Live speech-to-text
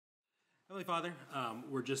Heavenly Father,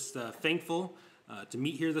 we're just thankful to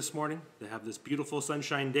meet here this morning, to have this beautiful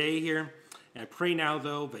sunshine day here. And I pray now,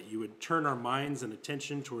 though, that you would turn our minds and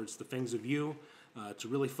attention towards the things of you, to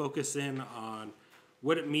really focus in on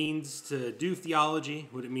what it means to do theology,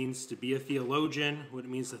 what it means to be a theologian, what it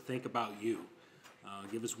means to think about you.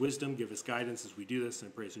 Give us wisdom, give us guidance as we do this, and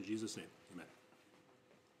I pray in Jesus' name. Amen.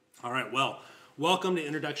 All right, well, welcome to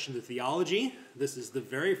Introduction to Theology. This is the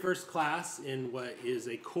very first class in what is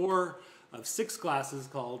a core of 6 classes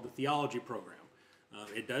called the Theology program.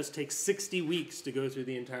 It does take 60 weeks to go through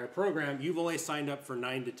the entire program. You've only signed up for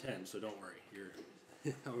 9 to 10, so don't worry.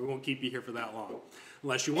 We won't keep you here for that long,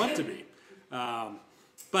 unless you want to be.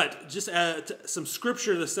 But just some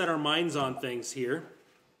scripture to set our minds on things here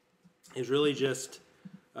is really just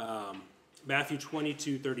Matthew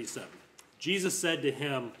 22:37. Jesus said to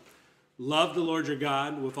him, "Love the Lord your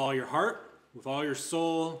God with all your heart, with all your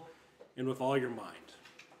soul, and with all your mind."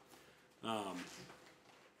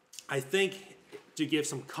 I think to give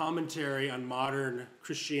some commentary on modern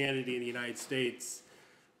Christianity in the United States,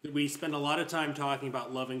 that we spend a lot of time talking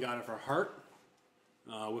about loving God with our heart,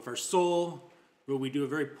 with our soul, but we do a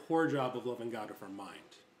very poor job of loving God with our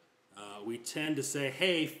mind. We tend to say,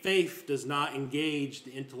 hey, faith does not engage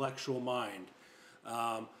the intellectual mind.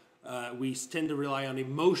 We tend to rely on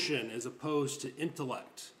emotion as opposed to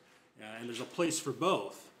intellect. And there's a place for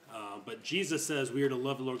both. But Jesus says we are to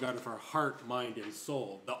love the Lord God with our heart, mind, and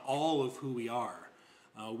soul, the all of who we are.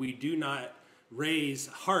 We do not raise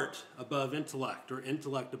heart above intellect or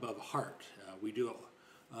intellect above heart. We do it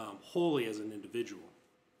wholly as an individual.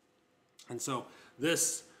 And so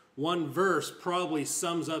this one verse probably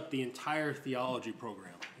sums up the entire theology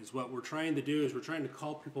program. Is what we're trying to do is we're trying to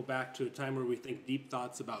call people back to a time where we think deep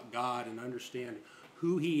thoughts about God and understand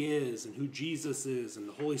who he is and who Jesus is and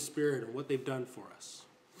the Holy Spirit and what they've done for us.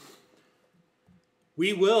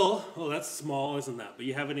 We will, oh, that's small, isn't that? But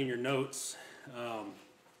you have it in your notes.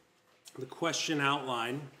 The question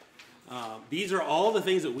outline. These are all the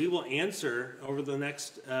things that we will answer over the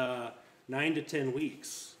next 9 to 10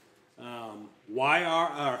 weeks. Who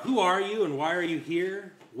are you and why are you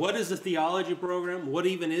here? What is a theology program? What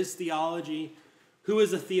even is theology? Who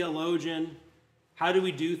is a theologian? How do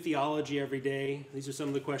we do theology every day? These are some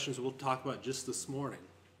of the questions we'll talk about just this morning.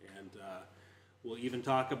 And we'll even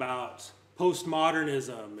talk about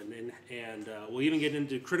postmodernism, and we'll even get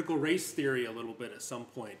into critical race theory a little bit at some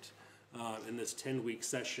point in this 10-week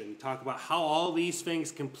session. Talk about how all these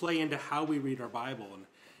things can play into how we read our Bible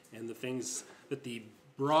and the things that the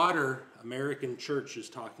broader American church is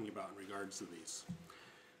talking about in regards to these.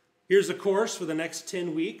 Here's a course for the next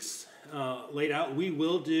 10 weeks laid out. We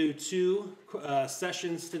will do 2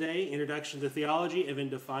 sessions today, Introduction to Theology and then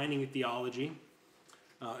Defining Theology.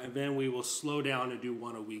 And then we will slow down and do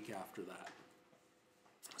 1 a week after that.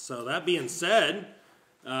 So that being said,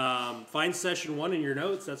 find session 1 in your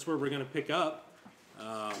notes. That's where we're going to pick up.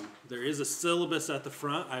 There is a syllabus at the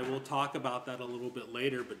front. I will talk about that a little bit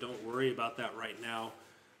later, but don't worry about that right now.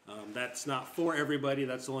 That's not for everybody.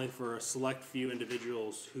 That's only for a select few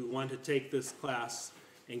individuals who want to take this class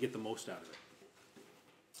and get the most out of it.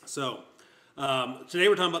 So today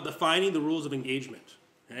we're talking about defining the rules of engagement.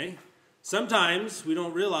 Okay? Sometimes we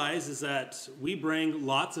don't realize is that we bring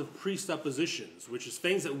lots of presuppositions, which is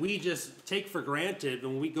things that we just take for granted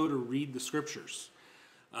when we go to read the scriptures.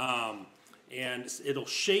 And it'll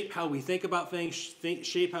shape how we think about things,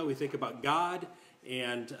 shape how we think about God,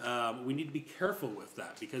 and we need to be careful with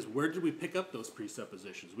that, because where did we pick up those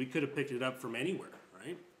presuppositions? We could have picked it up from anywhere,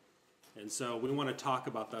 right? And so we want to talk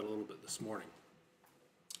about that a little bit this morning.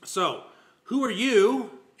 So, who are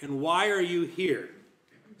you and why are you here?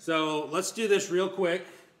 So let's do this real quick.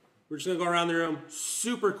 We're just going to go around the room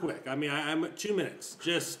super quick. I mean, I'm at 2 minutes.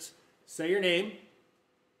 Just say your name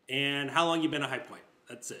and how long you've been at High Point.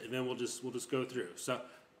 That's it. And then we'll just go through. So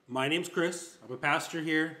my name's Chris. I'm a pastor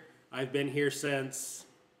here. I've been here since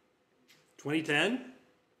 2010.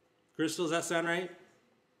 Crystal, does that sound right?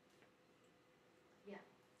 Yeah.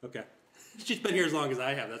 Okay. She's been here as long as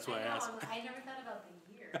I have. That's why I asked. I never thought about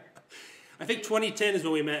the year. I think 2010 is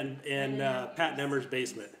when we met in Pat Nemmer's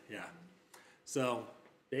basement. Yeah. So,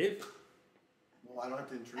 Dave? Well, I don't have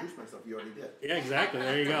to introduce myself. You already did. Yeah, exactly.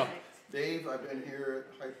 There you go. Dave, I've been here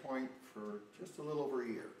at High Point for just a little over a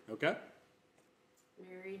year. Okay.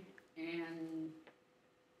 Married and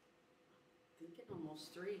thinking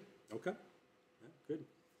almost 3. Okay. Yeah, good.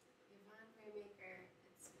 Yvonne Raymaker,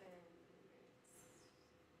 it's been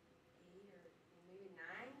 8 or maybe 9.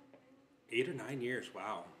 8 or 9 years.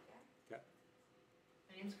 Wow. Yeah. Okay.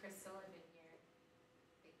 My name's Crystal. I've been here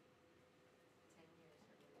like 10 years.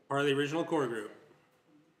 Part of the original core group.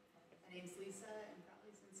 My name's Lisa, and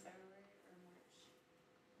probably since February or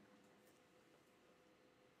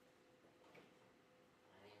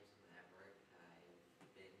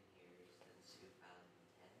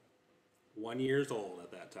 1 year old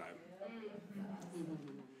at that time.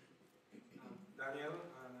 Daniel,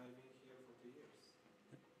 and I've been here for 2 years.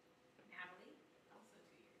 Natalie, also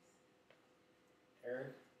 2 years.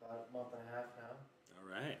 Eric, about a month and a half now. All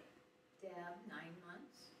right. Deb, 9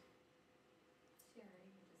 months. Sherry,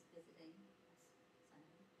 just visiting this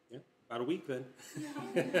Yeah, about a week then.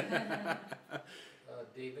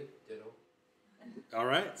 David, ditto. All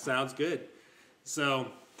right, sounds good. So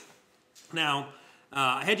now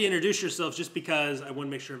I had to introduce yourselves just because I want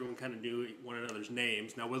to make sure everyone kind of knew one another's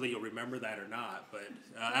names. Now, whether you'll remember that or not, but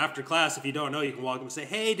after class, if you don't know, you can walk up and say,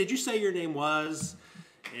 "Hey, did you say your name was?"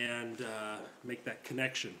 and make that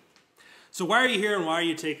connection. So why are you here and why are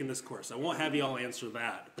you taking this course? I won't have you all answer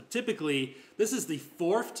that. But typically, this is the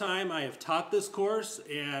 4th time I have taught this course,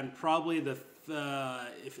 and probably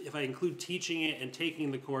if I include teaching it and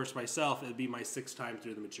taking the course myself, it would be my 6th time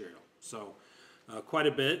through the material. So quite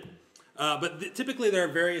a bit. But typically there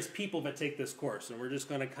are various people that take this course, and we're just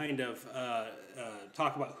going to kind of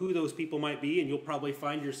talk about who those people might be, and you'll probably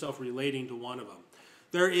find yourself relating to one of them.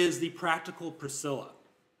 There is the practical Priscilla.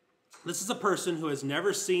 This is a person who has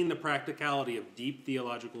never seen the practicality of deep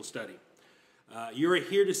theological study. You're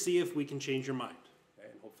here to see if we can change your mind, okay?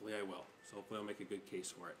 And hopefully I will. So hopefully I'll make a good case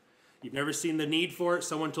for it. You've never seen the need for it.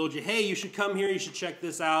 Someone told you, "Hey, you should come here. You should check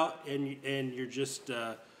this out," and you're just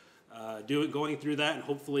going through that. And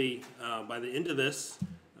hopefully by the end of this,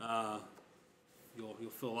 you'll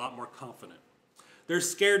feel a lot more confident. There's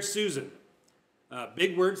Scared Susan.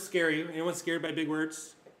 Big words scare you. Anyone scared by big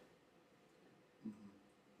words?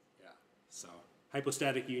 Yeah. So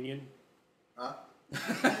hypostatic union. Huh?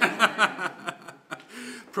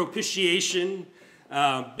 Propitiation.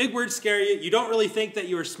 Big words scare you. You don't really think that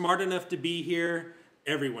you are smart enough to be here.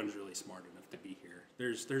 Everyone's really smart enough to be here.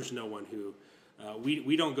 There's no one who,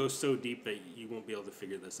 we don't go so deep that you won't be able to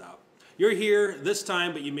figure this out. You're here this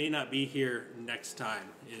time, but you may not be here next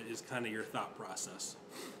time, is kind of your thought process.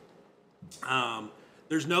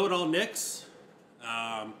 There's know-it-all Nicks.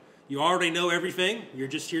 You already know everything. You're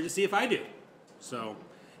just here to see if I do. So,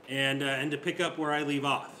 and to pick up where I leave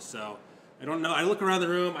off. So, I don't know. I look around the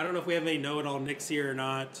room. I don't know if we have any know-it-all Nicks here or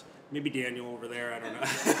not. Maybe Daniel over there. I don't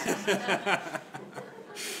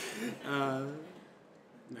know.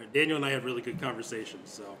 No, Daniel and I have really good conversations.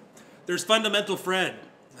 So, there's Fundamental Fred.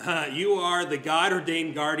 You are the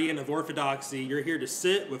God-ordained guardian of orthodoxy. You're here to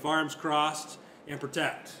sit with arms crossed and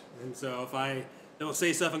protect. And so if I don't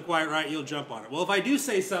say something quite right, you'll jump on it. Well, if I do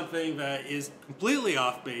say something that is completely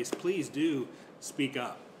off base, please do speak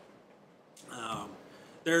up.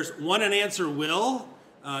 There's One and Answer Will.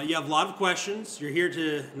 You have a lot of questions. You're here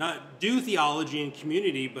to not do theology in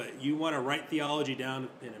community, but you want to write theology down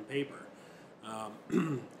with pen and paper.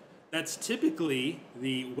 That's typically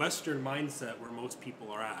the Western mindset where most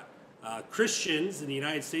people are at. Christians in the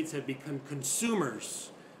United States have become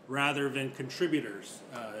consumers rather than contributors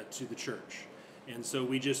to the church. And so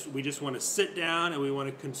we just want to sit down and we want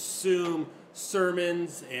to consume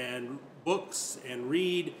sermons and books and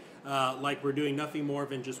read like we're doing nothing more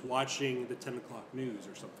than just watching the 10 o'clock news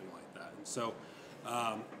or something like that.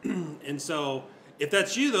 And so if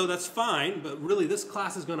that's you, though, that's fine. But really, this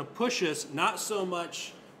class is going to push us not so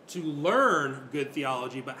much to learn good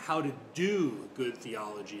theology, but how to do good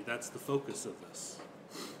theology. That's the focus of this.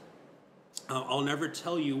 I'll never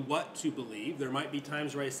tell you what to believe. There might be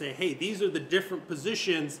times where I say, hey, these are the different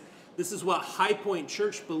positions. This is what High Point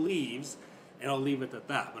Church believes, and I'll leave it at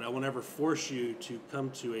that. But I will never force you to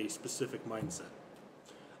come to a specific mindset.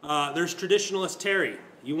 There's Traditionalist Terry.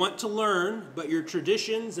 You want to learn, but your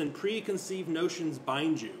traditions and preconceived notions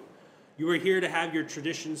bind you. You are here to have your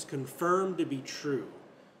traditions confirmed to be true.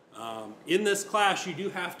 In this class, you do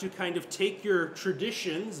have to kind of take your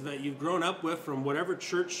traditions that you've grown up with from whatever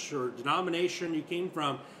church or denomination you came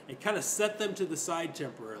from and kind of set them to the side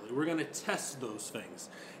temporarily. We're going to test those things.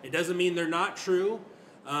 It doesn't mean they're not true,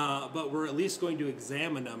 but we're at least going to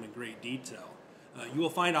examine them in great detail. You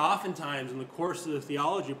will find oftentimes in the course of the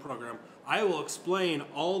theology program, I will explain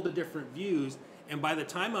all the different views, and by the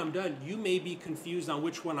time I'm done, you may be confused on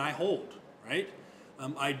which one I hold, right?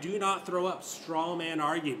 I do not throw up straw man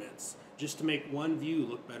arguments just to make one view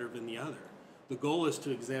look better than the other. The goal is to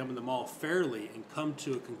examine them all fairly and come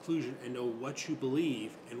to a conclusion and know what you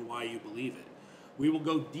believe and why you believe it. We will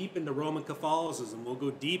go deep into Roman Catholicism. We'll go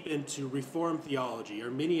deep into Reformed theology,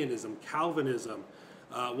 Arminianism, Calvinism.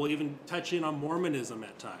 We'll even touch in on Mormonism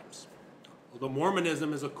at times. Although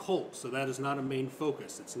Mormonism is a cult, so that is not a main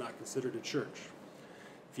focus. It's not considered a church.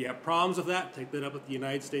 If you have problems with that, take that up with the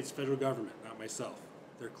United States federal government, not myself.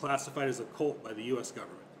 They're classified as a cult by the U.S.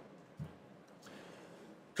 government.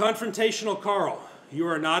 Confrontational Carl. you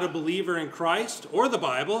are not a believer in Christ or the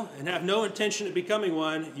Bible and have no intention of becoming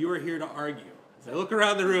one, you are here to argue. As I look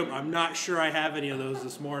around the room, I'm not sure I have any of those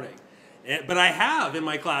this morning. But I have in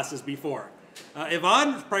my classes before.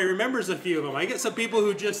 Yvonne probably remembers a few of them. I get some people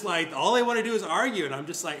who just like, all they want to do is argue. And I'm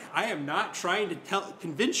just like, I am not trying to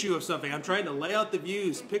convince you of something. I'm trying to lay out the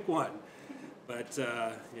views, pick one. But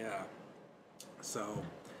yeah, so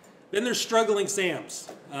then there's struggling Sams.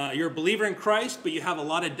 You're a believer in Christ, but you have a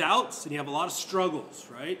lot of doubts and you have a lot of struggles,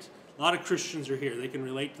 right? A lot of Christians are here. They can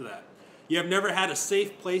relate to that. You have never had a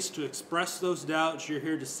safe place to express those doubts. You're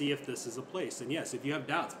here to see if this is a place. And yes, if you have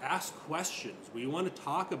doubts, ask questions. We want to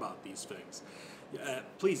talk about these things.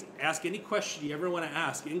 Please ask any question you ever want to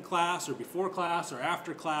ask in class or before class or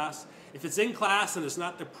after class. If it's in class and it's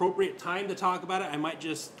not the appropriate time to talk about it, I might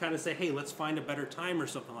just kind of say, hey, let's find a better time or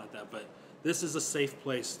something like that. But this is a safe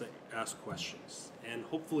place to ask questions and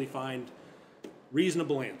hopefully find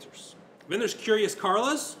reasonable answers. Then there's curious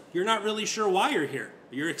Carlas. You're not really sure why you're here.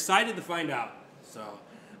 You're excited to find out. So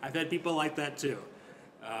I've had people like that too.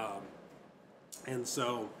 And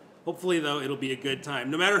so hopefully, though, it'll be a good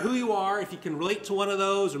time. No matter who you are, if you can relate to one of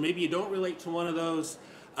those, or maybe you don't relate to one of those,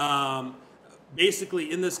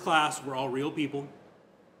 basically in this class, we're all real people.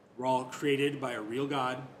 We're all created by a real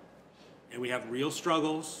God. And we have real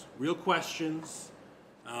struggles, real questions,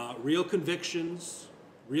 real convictions,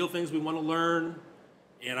 real things we want to learn.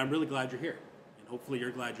 And I'm really glad you're here. And hopefully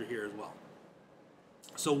you're glad you're here as well.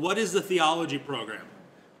 So what is the theology program?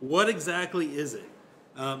 What exactly is it?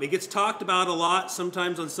 It gets talked about a lot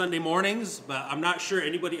sometimes on Sunday mornings, but I'm not sure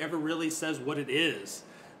anybody ever really says what it is.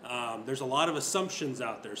 There's a lot of assumptions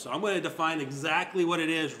out there. So I'm going to define exactly what it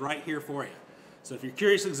is right here for you. So if you're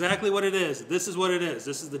curious exactly what it is, this is what it is.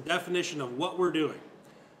 This is the definition of what we're doing.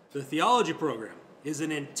 The theology program is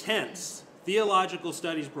an intense theological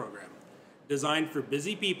studies program designed for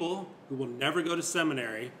busy people who will never go to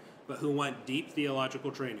seminary, but who want deep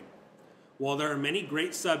theological training. While there are many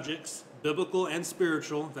great subjects, biblical and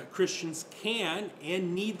spiritual, that Christians can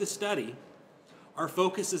and need to study, our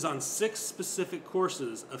focus is on 6 specific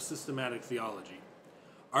courses of systematic theology.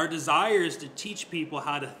 Our desire is to teach people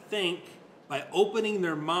how to think by opening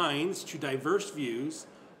their minds to diverse views,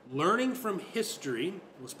 learning from history.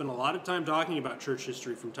 We'll spend a lot of time talking about church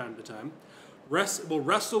history from time to time. We'll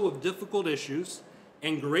wrestle with difficult issues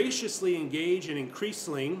and graciously engage in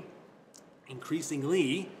increasingly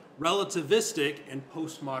relativistic and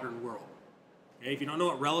postmodern world. Okay? If you don't know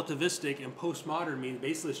what relativistic and postmodern means,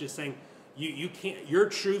 basically it's just saying you can't. Your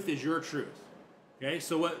truth is your truth. Okay,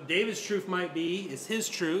 so what David's truth might be is his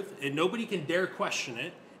truth, and nobody can dare question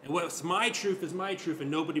it. And what's my truth is my truth, and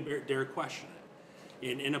nobody dare question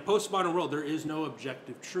it. In a postmodern world, there is no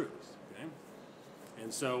objective truth. Okay,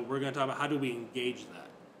 and so we're going to talk about how do we engage that.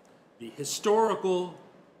 The historical,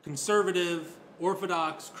 conservative,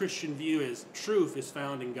 Orthodox Christian view is truth is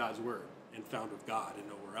found in God's Word and found with God and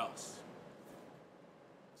nowhere else.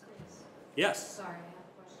 Chris, Yes, sorry, I have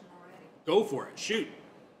a question already. go for it. Shoot.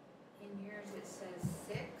 In yours it says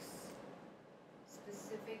 6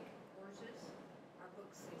 specific courses. Our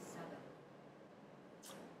books say 7.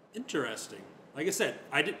 Interesting. Like I said,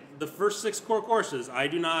 I did the first 6 core courses. I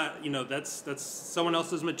do not, that's someone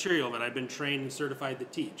else's material that I've been trained and certified to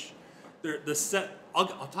teach. I'll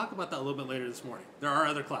talk about that a little bit later this morning. There are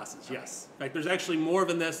other classes, yes. In fact, there's actually more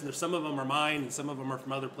than this, and some of them are mine, and some of them are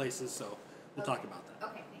from other places, so we'll talk about that.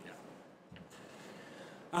 Okay, thanks.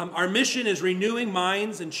 Yeah. Our mission is renewing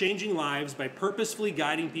minds and changing lives by purposefully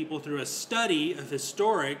guiding people through a study of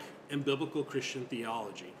historic and biblical Christian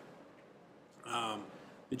theology.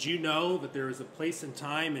 Did you know that there is a place and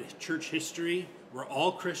time in church history where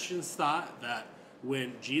all Christians thought that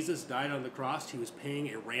when Jesus died on the cross, he was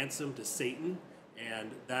paying a ransom to Satan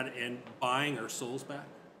and buying our souls back?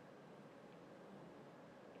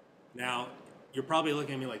 Now, you're probably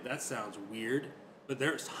looking at me like, that sounds weird, but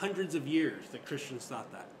there's hundreds of years that Christians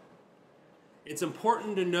thought that. It's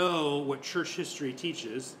important to know what church history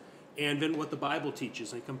teaches and then what the Bible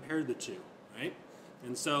teaches and compare the two, right?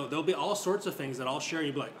 And so there'll be all sorts of things that I'll share and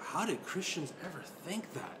you'll be like, how did Christians ever think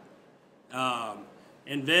that?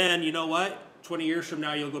 And then, you know what? 20 years from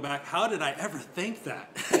now, you'll go back, how did I ever think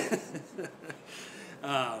that?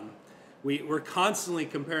 We're constantly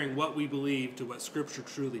comparing what we believe to what Scripture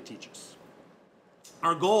truly teaches.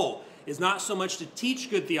 Our goal is not so much to teach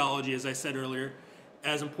good theology, as I said earlier,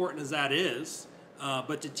 as important as that is,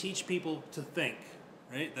 but to teach people to think,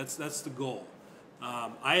 right? That's the goal.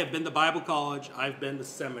 I have been to Bible college. I've been to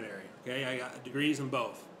seminary, okay? I got degrees in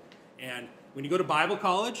both. And when you go to Bible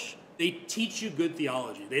college, they teach you good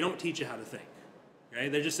theology. They don't teach you how to think. Okay?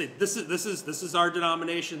 They just say, this is our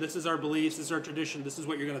denomination, this is our beliefs, this is our tradition, this is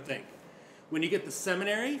what you're going to think. When you get to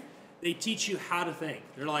seminary, they teach you how to think.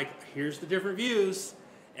 They're like, here's the different views.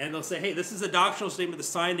 And they'll say, hey, this is a doctrinal statement to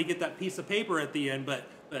sign to get that piece of paper at the end, but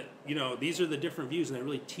you know, these are the different views, and they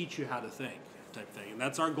really teach you how to think, type thing. And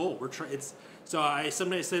that's our goal. So I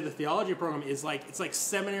sometimes say the theology program is like, it's like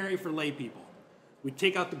seminary for lay people. We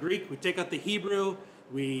take out the Greek, we take out the Hebrew,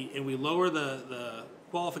 we lower the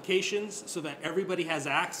qualifications so that everybody has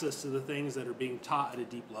access to the things that are being taught at a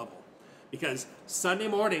deep level. Because Sunday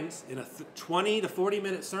mornings in a 20 to 40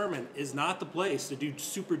 minute sermon is not the place to do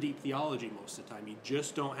super deep theology most of the time. You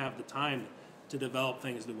just don't have the time to develop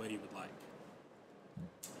things the way you would like.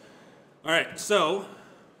 All right, so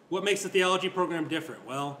what makes the theology program different?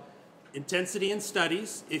 Well, intensity in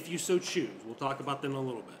studies, if you so choose. We'll talk about them in a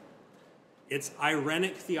little bit. It's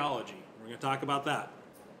irenic theology. We're going to talk about that.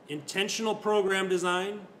 Intentional program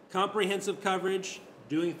design, comprehensive coverage,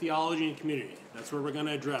 doing theology and community. That's where we're going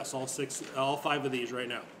to address all 5 of these right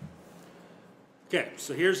now. Okay,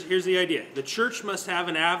 so here's the idea. The church must have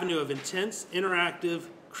an avenue of intense, interactive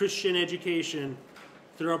Christian education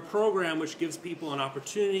through a program which gives people an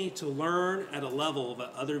opportunity to learn at a level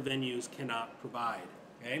that other venues cannot provide.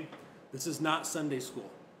 Okay? This is not Sunday school.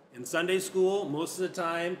 In Sunday school, most of the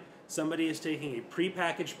time, somebody is taking a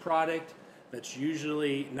prepackaged product that's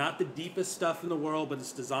usually not the deepest stuff in the world, but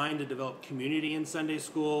it's designed to develop community in Sunday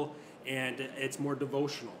school, and it's more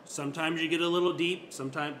devotional. Sometimes you get a little deep,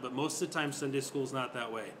 but most of the time Sunday school is not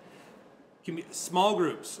that way. Small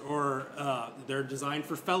groups, or they're designed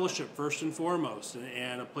for fellowship first and foremost,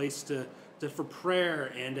 and a place for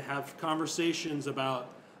prayer and to have conversations about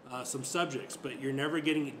some subjects, but you're never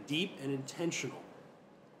getting deep and intentional.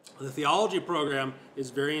 The theology program is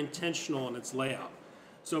very intentional in its layout.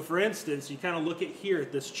 So for instance, you kind of look at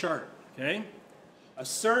this chart, okay? A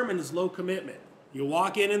sermon is low commitment. You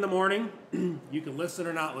walk in the morning, you can listen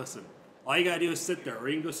or not listen. All you got to do is sit there, or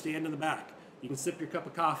you can go stand in the back. You can sip your cup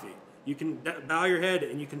of coffee. You can bow your head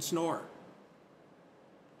and you can snore.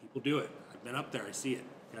 People do it. I've been up there, I see it,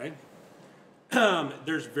 okay?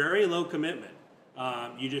 There's very low commitment.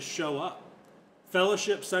 You just show up.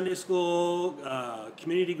 Fellowship, Sunday school,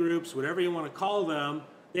 community groups, whatever you want to call them,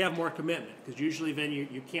 they have more commitment, because usually then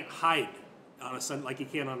you can't hide on a Sunday like you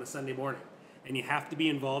can on a Sunday morning, and you have to be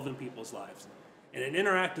involved in people's lives. In an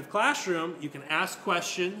interactive classroom, you can ask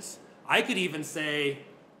questions. I could even say,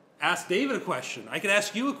 ask David a question. I could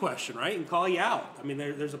ask you a question, right, and call you out. I mean,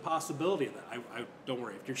 there's a possibility of that. I don't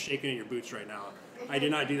worry, if you're shaking in your boots right now, I do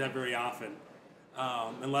not do that very often,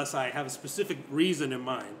 unless I have a specific reason in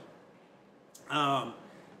mind.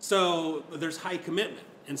 So there's high commitment.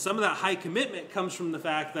 And some of that high commitment comes from the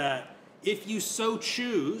fact that if you so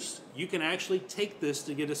choose, you can actually take this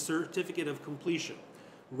to get a certificate of completion.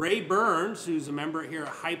 Ray Burns, who's a member here at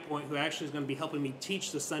High Point, who actually is going to be helping me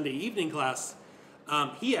teach the Sunday evening class,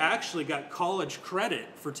 he actually got college credit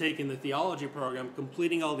for taking the theology program,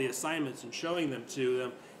 completing all the assignments and showing them to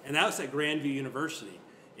them, and that was at Grandview University.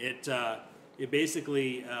 It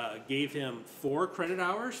basically gave him 4 credit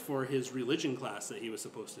hours for his religion class that he was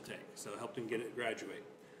supposed to take, so it helped him graduate.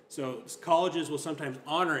 So colleges will sometimes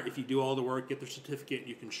honor it if you do all the work, get the certificate, and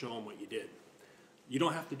you can show them what you did. You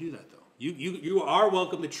don't have to do that, though. You are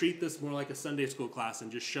welcome to treat this more like a Sunday school class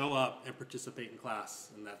and just show up and participate in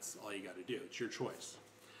class, and that's all you got to do. It's your choice.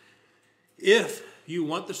 If you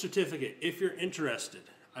want the certificate, if you're interested,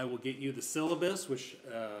 I will get you the syllabus, which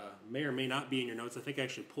may or may not be in your notes. I think I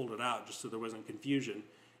actually pulled it out just so there wasn't confusion.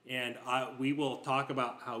 And we will talk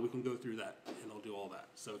about how we can go through that, and I'll do all that.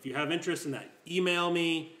 So if you have interest in that, email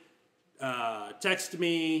me, text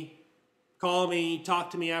me, call me,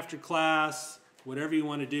 talk to me after class, whatever you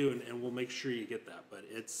want to do, and we'll make sure you get that. But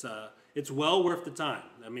it's well worth the time.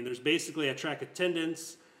 I mean, there's basically, I track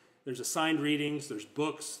attendance, there's assigned readings, there's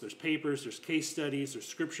books, there's papers, there's case studies, there's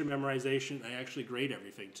scripture memorization. I actually grade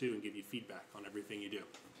everything, too, and give you feedback on everything you do.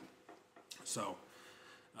 So,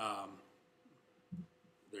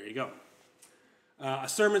 there you go. A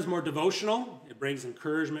sermon's more devotional. It brings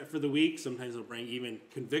encouragement for the week. Sometimes it'll bring even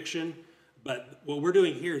conviction. But what we're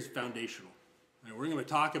doing here is foundational. And we're going to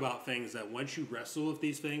talk about things that once you wrestle with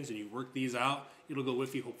these things and you work these out, it'll go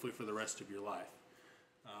with you hopefully for the rest of your life.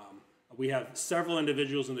 We have several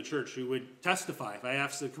individuals in the church who would testify. If I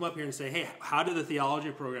asked them to come up here and say, hey, how did the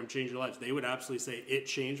theology program change your lives? They would absolutely say, it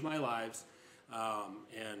changed my lives.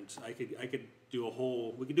 And we could do a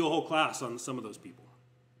whole class on some of those people.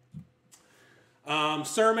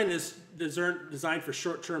 Sermon is designed for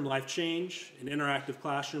short-term life change. In interactive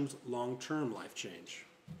classrooms, long-term life change.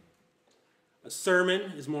 A sermon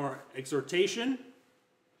is more exhortation.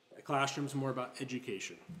 A classroom is more about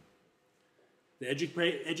education. The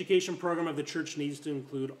education program of the church needs to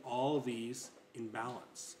include all of these in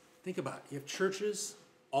balance. Think about it. You have churches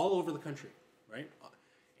all over the country, right?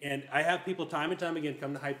 And I have people time and time again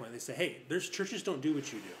come to High Point. They say, hey, there's churches don't do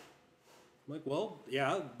what you do. I'm like, well,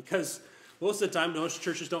 yeah, because most of the time, most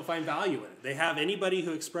churches don't find value in it. They have anybody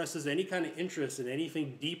who expresses any kind of interest in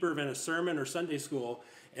anything deeper than a sermon or Sunday school,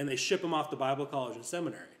 and they ship them off to Bible college and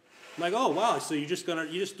seminary. I'm like, oh, wow, so you just threw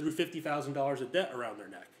 $50,000 of debt around their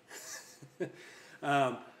neck.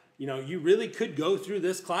 You really could go through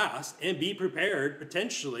this class and be prepared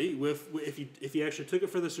potentially if you actually took it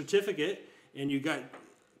for the certificate and you got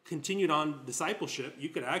continued on discipleship, you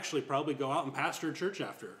could actually probably go out and pastor a church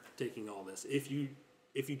after taking all this if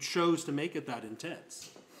you chose to make it that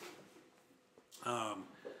intense.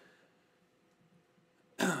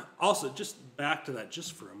 Also, just back to that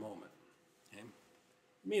just for a moment. Okay?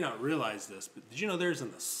 You may not realize this, but did you know there's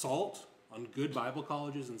an assault on good Bible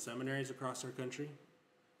colleges and seminaries across our country?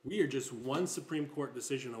 We are just one Supreme Court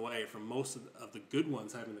decision away from most of the good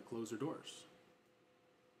ones having to close their doors.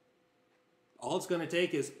 All it's going to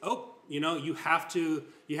take is, you have to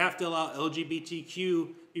allow LGBTQ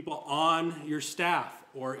people on your staff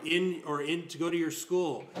or in to go to your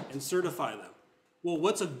school and certify them. Well,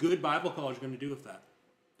 what's a good Bible college going to do with that?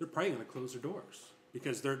 They're probably going to close their doors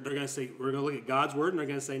because they're going to say, we're going to look at God's word, and they're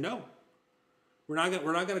going to say, no, we're not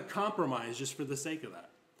going to compromise just for the sake of that.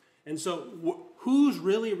 And so who's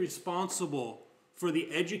really responsible for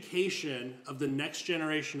the education of the next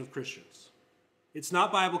generation of Christians? It's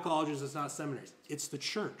not Bible colleges, it's not seminaries. It's the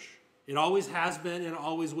church. It always has been and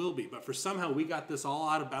always will be. But for somehow we got this all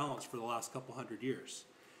out of balance for the last couple hundred years.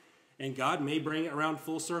 And God may bring it around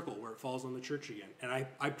full circle where it falls on the church again. And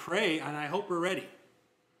I pray and I hope we're ready.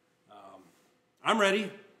 I'm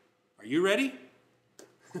ready. Are you ready?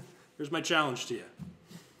 Here's my challenge to you.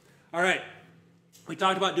 All right. We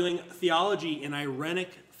talked about doing theology in irenic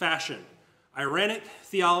fashion. Irenic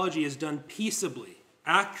theology is done peaceably,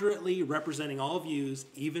 accurately representing all views,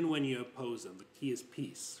 even when you oppose them. The key is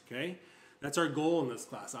peace, okay? That's our goal in this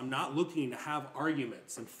class. I'm not looking to have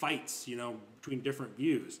arguments and fights, between different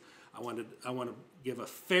views. I want to give a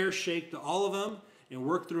fair shake to all of them and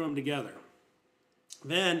work through them together.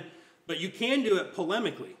 But you can do it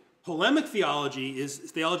polemically. Polemic theology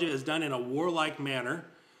is done in a warlike manner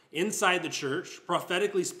inside the church,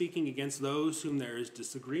 prophetically speaking against those whom there is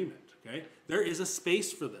disagreement, okay? There is a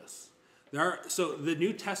space for this. So the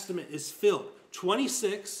New Testament is filled.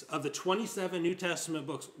 26 of the 27 New Testament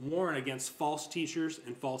books warn against false teachers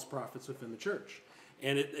and false prophets within the church.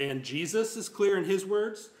 And Jesus is clear in his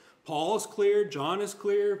words. Paul is clear. John is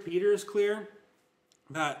clear. Peter is clear.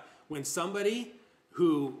 That when somebody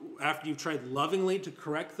who, after you've tried lovingly to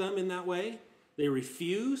correct them in that way, they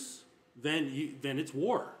refuse, then it's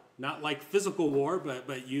war. Not like physical war, but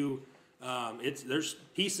there's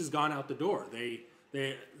peace has gone out the door.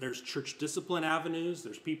 There's church discipline avenues.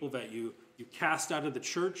 There's people that you cast out of the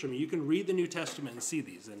church. I mean, you can read the New Testament and see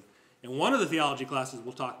these. And in one of the theology classes,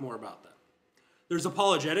 we'll talk more about that. There's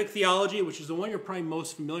apologetic theology, which is the one you're probably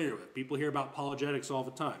most familiar with. People hear about apologetics all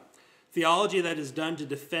the time. Theology that is done to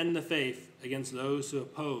defend the faith against those who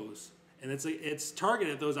oppose. And it's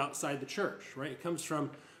targeted at those outside the church, right? It comes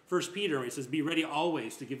from 1 Peter, where he says, be ready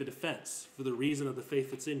always to give a defense for the reason of the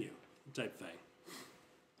faith that's in you, type thing.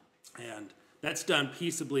 And that's done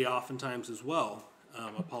peaceably oftentimes as well,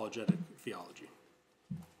 apologetic theology.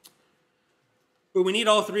 But we need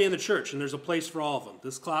all three in the church, and there's a place for all of them.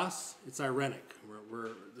 This class, it's irenic.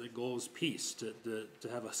 The goal is peace, to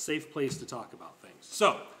have a safe place to talk about things.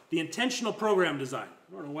 So, the intentional program design.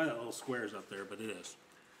 I don't know why that little square is up there, but it is.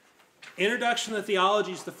 Introduction to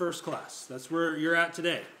Theology is the first class. That's where you're at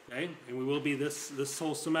today, okay? And we will be this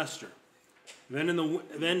whole semester.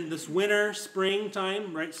 Then this winter, spring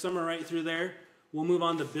time, right, summer right through there, we'll move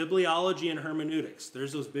on to bibliology and hermeneutics.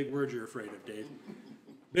 There's those big words you're afraid of, Dave.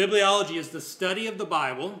 Bibliology is the study of the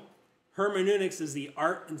Bible. Hermeneutics is the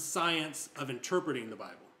art and science of interpreting the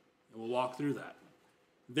Bible. And we'll walk through that.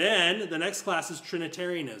 Then the next class is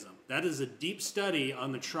Trinitarianism. That is a deep study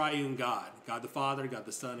on the triune God. God the Father, God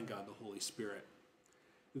the Son, and God the Holy Spirit.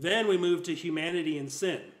 Then we move to humanity and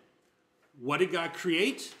sin. What did God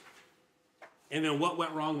create? And then what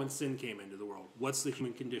went wrong when sin came into the world? What's the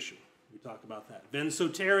human condition? We talked about that. Then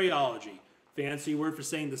soteriology, fancy word for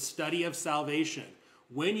saying the study of salvation.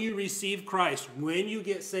 When you receive Christ, when you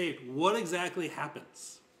get saved, what exactly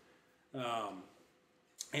happens?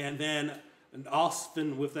 And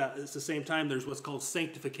often with that, at the same time, there's what's called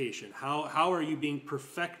sanctification. How are you being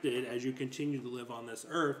perfected as you continue to live on this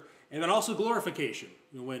earth? And then also glorification,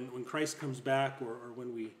 when Christ comes back, or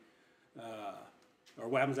when we, or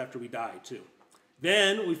what happens after we die too.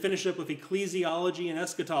 Then we finish up with ecclesiology and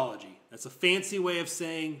eschatology. That's a fancy way of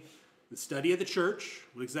saying the study of the church.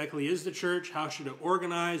 What exactly is the church? How should it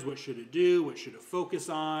organize? What should it do? What should it focus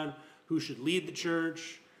on? Who should lead the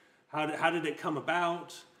church? How did it come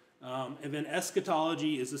about? And then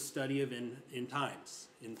eschatology is a study of end times,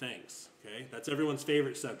 in things. Okay, that's everyone's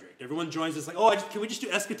favorite subject. Everyone joins us like, oh, can we just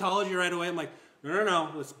do eschatology right away? I'm like,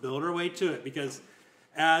 no. Let's build our way to it, because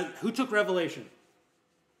who took Revelation?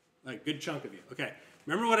 A good chunk of you. Okay,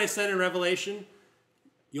 remember what I said in Revelation?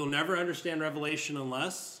 You'll never understand Revelation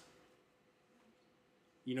unless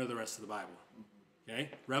you know the rest of the Bible.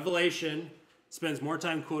 Okay, Revelation spends more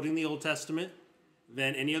time quoting the Old Testament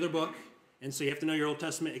than any other book, and so you have to know your Old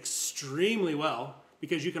Testament extremely well,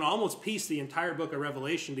 because you can almost piece the entire book of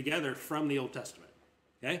Revelation together from the Old Testament.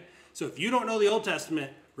 Okay? So if you don't know the Old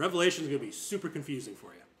Testament, Revelation is going to be super confusing for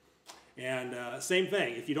you. And same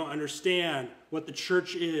thing, if you don't understand what the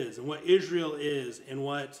church is and what Israel is and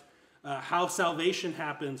what how salvation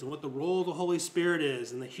happens and what the role of the Holy Spirit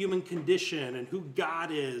is and the human condition and who God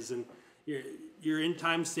is, and your end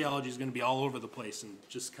times theology is going to be all over the place and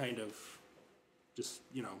just kind of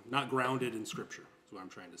not grounded in Scripture, is what I'm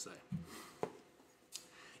trying to say.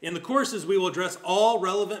 In the courses, we will address all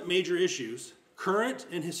relevant major issues, current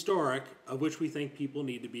and historic, of which we think people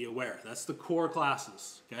need to be aware. That's the core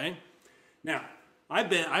classes, okay? Now, I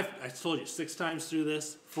told you 6 times through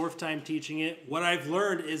this, 4th time teaching it. What I've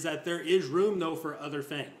learned is that there is room, though, for other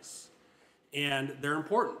things, and they're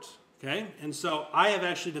important, okay? And so I have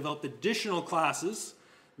actually developed additional classes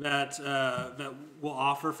that we'll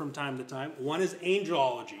offer from time to time. One is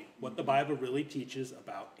angelology, what the Bible really teaches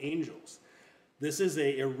about angels. This is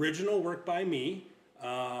an original work by me,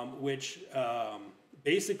 which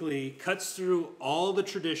basically cuts through all the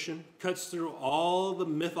tradition, cuts through all the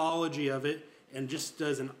mythology of it, and just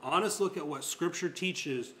does an honest look at what Scripture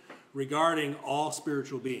teaches regarding all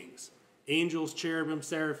spiritual beings. Angels, cherubim,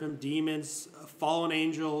 seraphim, demons, fallen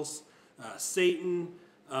angels, Satan,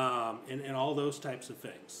 and all those types of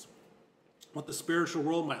things. What the spiritual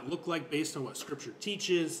world might look like based on what Scripture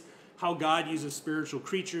teaches, how God uses spiritual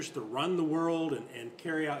creatures to run the world and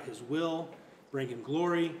carry out His will, bring Him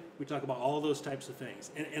glory. We talk about all those types of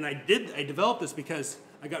things. And I developed this because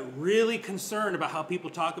I got really concerned about how people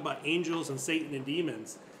talk about angels and Satan and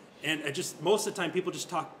demons. And most of the time people just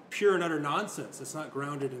talk pure and utter nonsense. It's not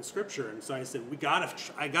grounded in Scripture. And so I said,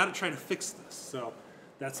 I gotta try to fix this. So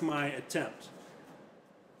that's my attempt.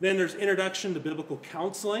 Then there's Introduction to Biblical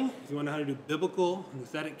Counseling. If you want to know how to do biblical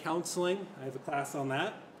nouthetic counseling, I have a class on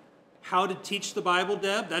that. How to Teach the Bible,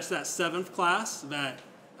 Deb. That's that 7th class that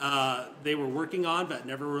they were working on but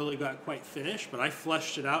never really got quite finished. But I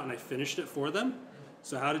fleshed it out and I finished it for them.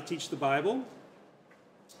 So How to Teach the Bible.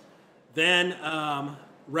 Then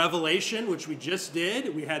Revelation, which we just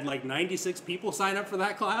did. We had like 96 people sign up for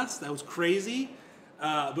that class. That was crazy.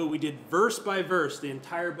 But we did verse by verse the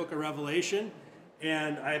entire book of Revelation.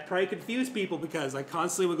 And I probably confused people because I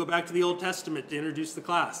constantly would go back to the Old Testament to introduce the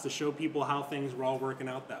class, to show people how things were all working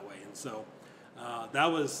out that way. And so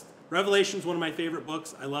Revelation's one of my favorite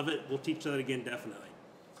books. I love it. We'll teach that again, definitely.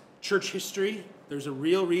 Church history, there's a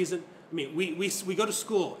real reason. I mean, we go to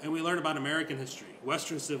school and we learn about American history,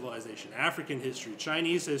 Western civilization, African history,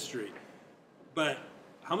 Chinese history. But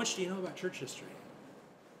how much do you know about church history?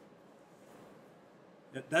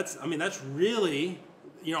 That's really...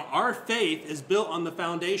 our faith is built on the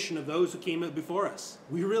foundation of those who came before us.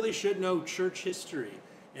 We really should know church history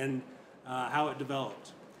and how it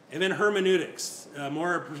developed. And then hermeneutics,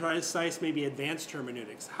 more precise, maybe advanced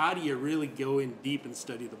hermeneutics. How do you really go in deep and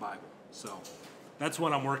study the Bible? So that's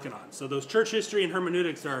what I'm working on. So those church history and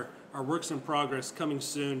hermeneutics are works in progress, coming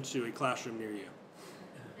soon to a classroom near you.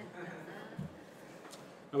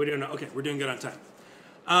 Are we doing okay? We're doing good on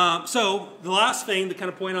time. So the last thing, the kind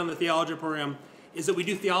of point on the theology program, is that we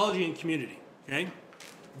do theology in community, okay?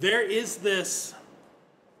 There is this,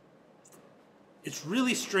 it's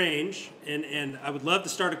really strange, and I would love to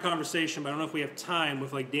start a conversation, but I don't know if we have time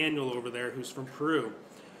with like Daniel over there who's from Peru.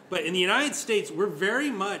 But in the United States, we're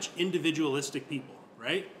very much individualistic people,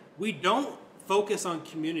 right? We don't focus on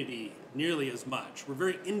community nearly as much. We're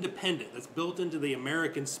very independent. That's built into the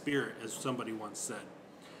American spirit, as somebody once said.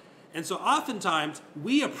 And so oftentimes,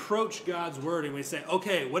 we approach God's word and we say,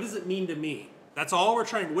 okay, what does it mean to me? That's all we're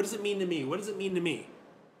trying to do. What does it mean to me? What does it mean to me?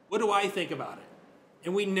 What do I think about it?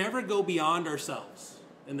 And we never go beyond ourselves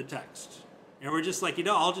in the text. And we're just like,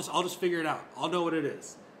 I'll just figure it out. I'll know what it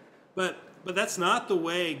is. But that's not the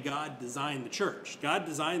way God designed the church. God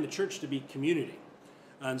designed the church to be community.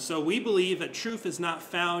 And so we believe that truth is not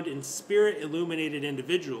found in spirit-illuminated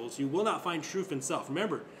individuals. You will not find truth in self.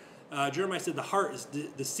 Remember, Jeremiah said the heart is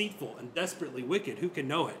deceitful and desperately wicked. Who can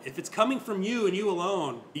know it? If it's coming from you and you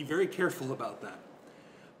alone, be very careful about that.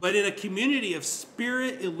 but in a community of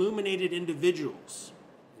spirit-illuminated individuals.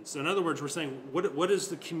 And so in other words, we're saying, what is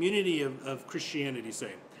the community of Christianity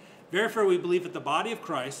saying? Therefore, we believe that the body of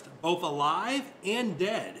Christ, both alive and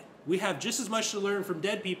dead, we have just as much to learn from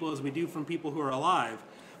dead people as we do from people who are alive,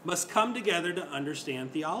 must come together to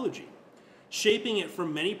understand theology, shaping it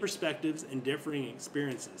from many perspectives and differing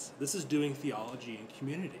experiences. This is doing theology in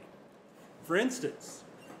community. For instance,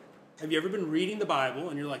 have you ever been reading the Bible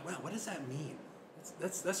and you're like, wow, what does that mean?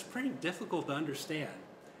 That's pretty difficult to understand.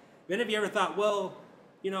 Then have you ever thought, well,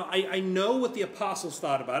 I know what the apostles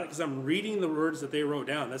thought about it because I'm reading the words that they wrote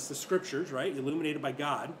down. That's the scriptures, right? Illuminated by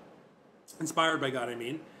God, inspired by God, I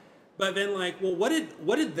mean. But then well, what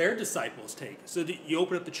did their disciples take? So you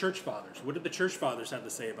open up the church fathers. What did the church fathers have to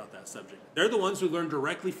say about that subject? They're the ones who learned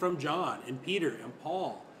directly from John and Peter and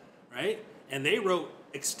Paul, right? And they wrote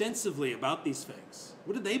extensively about these things.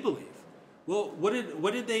 What did they believe? Well, what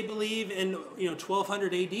did they believe in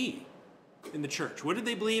 1200 AD in the church? What did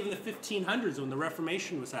they believe in the 1500s when the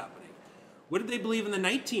Reformation was happening? What did they believe in the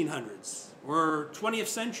 1900s or 20th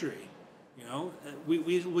century?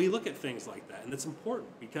 We look at things like that, and it's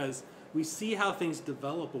important because we see how things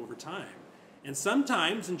develop over time. And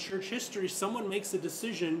sometimes in church history, someone makes a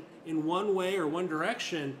decision in one way or one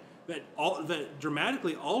direction that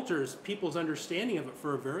dramatically alters people's understanding of it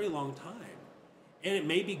for a very long time. And it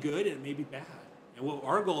may be good and it may be bad. And what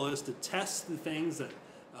our goal is to test the things that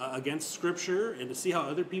against Scripture and to see how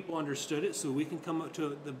other people understood it so we can come up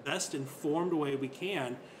to the best informed way we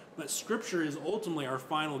can. But Scripture is ultimately our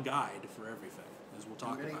final guide for everything, as we'll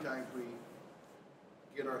talk about. Many times we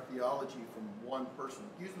get our theology from one person,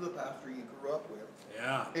 usually the pastor you grew up with.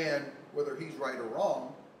 Yeah. And whether he's right or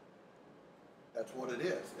wrong, that's what it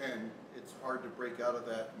is. And it's hard to break out of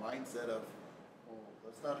that mindset of, well,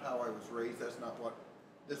 that's not how I was raised. That's not what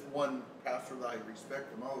this one pastor that I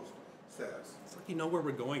respect the most says. It's like you know where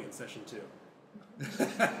we're going in session 2.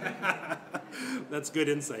 That's good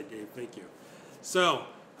insight, Dave. Thank you. So,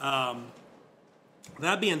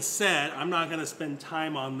 that being said, I'm not going to spend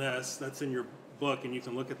time on this. That's in your book, and you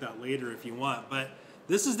can look at that later if you want. But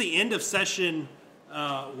this is the end of session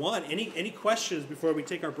 1. Any questions before we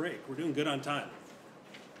take our break? We're doing good on time.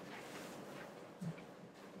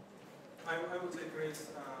 I would say, Chris,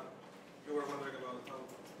 you were wondering about how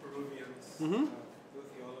Peruvians do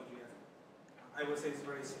theology. I would say it's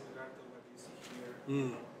very similar to what you see here.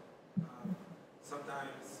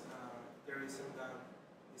 Sometimes there isn't that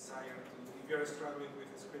desire to, if you're struggling with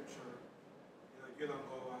the scripture, you don't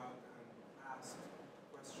go out and ask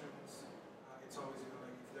questions. It's always,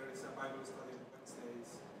 like if there is a Bible study on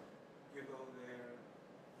Wednesdays, you go there,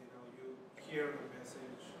 you hear the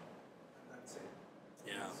message, and that's it.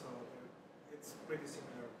 Yeah. So it's pretty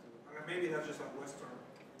similar to, maybe that's just a Western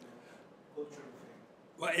culture thing.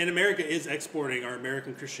 Well, and America is exporting our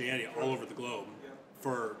American Christianity all over the globe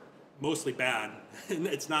for mostly bad.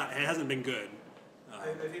 It hasn't been good.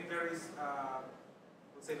 I think there is,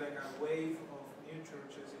 let's say, like a wave of new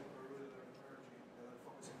churches in Peru that are emerging that are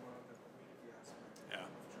focusing more on the community aspect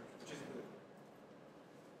of church, which is good.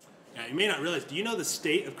 Yeah, you may not realize, do you know the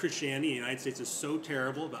state of Christianity in the United States is so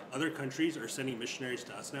terrible that other countries are sending missionaries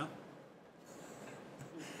to us now?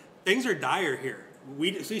 Things are dire here.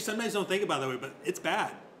 We sometimes don't think about it that way, but it's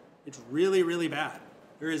bad. It's really, really bad.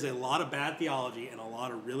 There is a lot of bad theology and a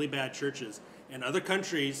lot of really bad churches. And other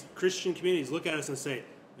countries, Christian communities, look at us and say,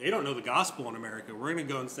 they don't know the gospel in America. We're going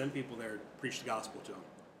to go and send people there to preach the gospel to them.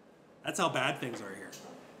 That's how bad things are here.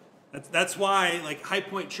 That's why, High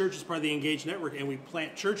Point Church is part of the Engaged Network, and we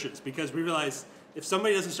plant churches, because we realize if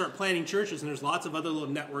somebody doesn't start planting churches, and there's lots of other little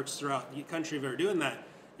networks throughout the country that are doing that,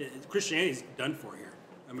 Christianity is done for here.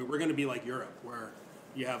 I mean, we're going to be like Europe, where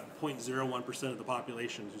you have 0.01% of the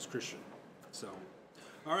population who's Christian. So,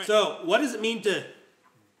 all right. So, what does it mean to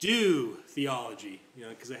do theology?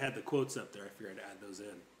 Because I had the quotes up there. I figured I'd add those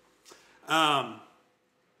in.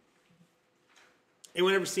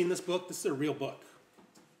 Anyone ever seen this book? This is a real book.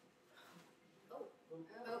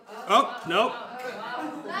 Oh, no.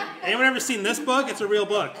 Anyone ever seen this book? It's a real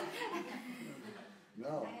book.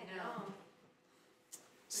 No.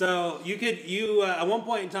 So at one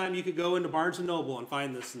point in time, you could go into Barnes & Noble and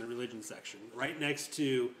find this in the religion section, right next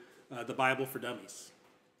to the Bible for Dummies.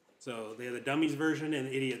 So they had the Dummies version and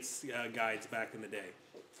the Idiots guides back in the day.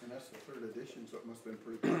 And that's the 3rd edition, so it must have been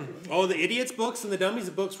pretty popular. Oh, the Idiots books and the Dummies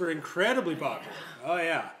books were incredibly popular. Oh,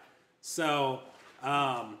 yeah. So,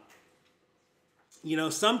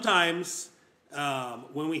 sometimes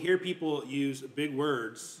when we hear people use big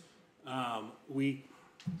words, we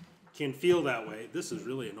can feel that way. This is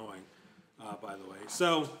really annoying, by the way.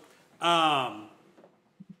 So,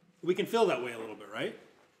 we can feel that way a little bit, right?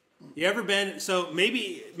 You ever been, so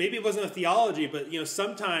maybe it wasn't a theology, but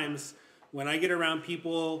sometimes when I get around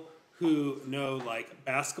people who know like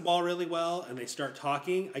basketball really well and they start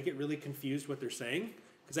talking, I get really confused what they're saying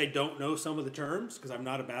because I don't know some of the terms because I'm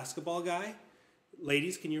not a basketball guy.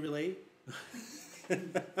 Ladies, can you relate?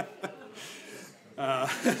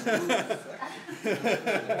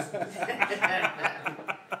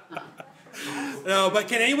 No, but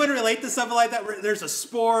can anyone relate to something like that where there's a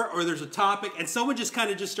sport or there's a topic and someone just kind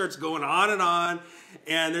of just starts going on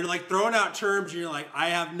and they're like throwing out terms and you're like, I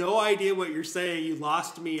have no idea what you're saying. You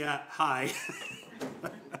lost me at hi.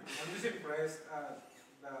 I'm just impressed at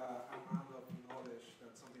the amount of knowledge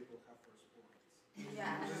that some people have for sports.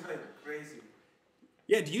 Yeah. It's just like crazy.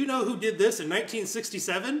 Yeah, do you know who did this in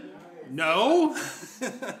 1967? No? Or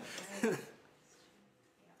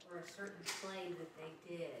a certain play that they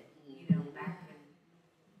did, back in.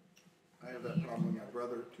 I have that problem when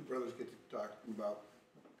two brothers get to talking about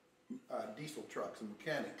diesel trucks and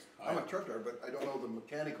mechanics. I'm a truck driver, but I don't know the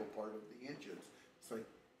mechanical part of the engines. It's like,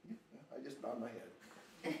 yeah, I just nod my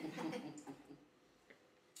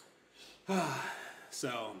head.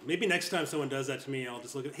 So maybe next time someone does that to me, I'll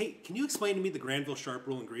just look at, hey, can you explain to me the Granville-Sharp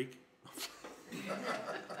rule in Greek?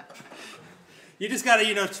 You just got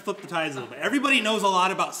to, flip the tides a little bit. Everybody knows a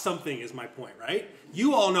lot about something is my point, right?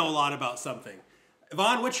 You all know a lot about something.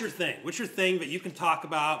 Yvonne, what's your thing? What's your thing that you can talk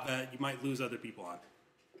about that you might lose other people on?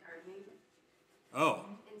 Gardening. Oh.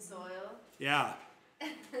 And soil. Yeah.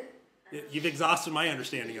 You've exhausted my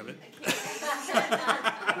understanding of it.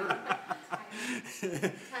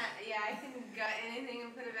 Yeah, I can gut anything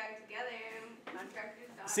and put it back together and contractors.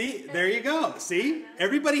 See, there you go. See?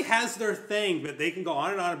 Everybody has their thing that they can go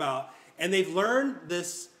on and on about, and they've learned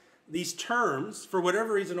these terms for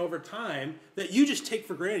whatever reason over time that you just take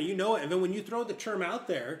for granted. You know it, and then when you throw the term out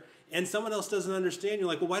there and someone else doesn't understand, you're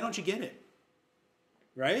like, well, why don't you get it?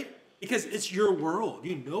 Right? Because it's your world.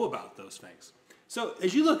 You know about those things. So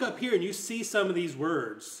as you look up here and you see some of these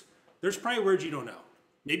words, there's probably words you don't know.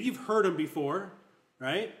 Maybe you've heard them before,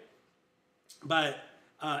 right? But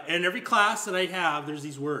in every class that I have, there's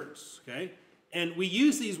these words, okay? And we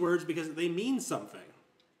use these words because they mean something.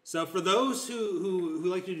 So for those who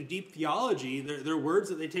like to do deep theology, they're words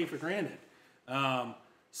that they take for granted.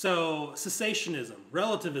 So cessationism,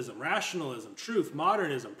 relativism, rationalism, truth,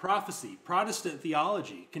 modernism, prophecy, Protestant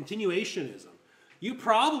theology, continuationism. You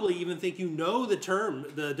probably even think you know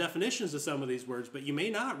the definitions of some of these words, but you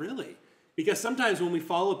may not really. Because sometimes when we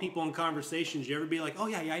follow people in conversations, you ever be like, oh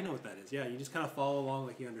yeah, I know what that is. Yeah, you just kind of follow along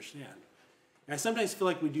like you understand. And I sometimes feel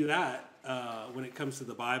like we do that when it comes to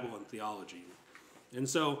the Bible and theology. And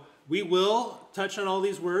so we will touch on all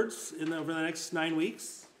these words over the next 9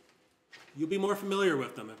 weeks. You'll be more familiar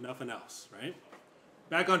with them, if nothing else, right?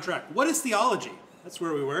 Back on track. What is theology? That's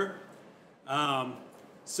where we were.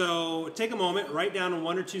 So take a moment, write down a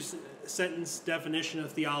 1 or 2 sentence definition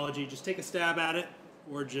of theology. Just take a stab at it,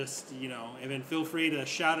 or just, and then feel free to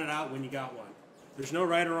shout it out when you got one. There's no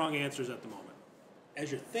right or wrong answers at the moment. As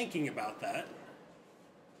you're thinking about that,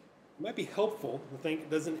 it might be helpful to think,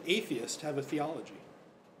 does an atheist have a theology?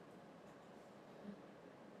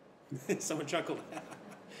 Someone chuckled.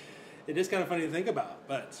 It is kind of funny to think about,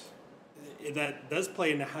 but that does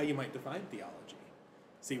play into how you might define theology.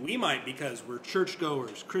 See, we might, because we're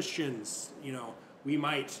churchgoers, Christians, we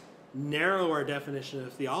might narrow our definition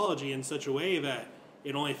of theology in such a way that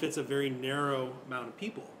it only fits a very narrow amount of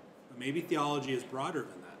people. But maybe theology is broader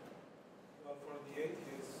than that. Well, for the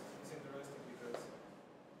atheists, it's interesting because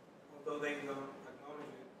although they don't acknowledge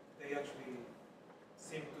it, they actually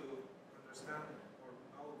seem to understand or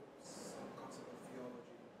know some concept of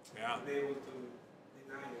theology. Yeah. To be able to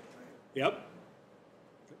deny it, right? Yep.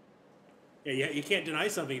 Yeah, you can't deny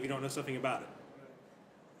something if you don't know something about it.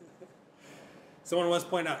 Right. Someone once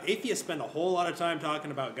pointed out, atheists spend a whole lot of time talking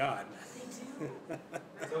about God.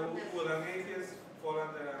 So would an atheist fall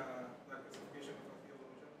under the classification of a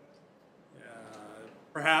theologian?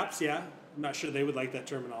 Perhaps, yeah. I'm not sure they would like that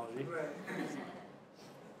terminology. Right.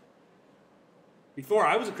 Before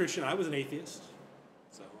I was a Christian, I was an atheist.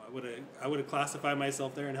 So I would have classified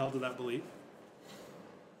myself there and held to that belief.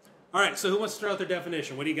 All right, so who wants to throw out their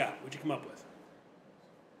definition? What do you got? What'd you come up with?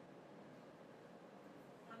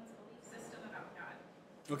 One's belief system about God.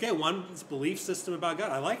 Okay, one's belief system about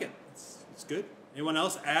God. I like it. It's good. Anyone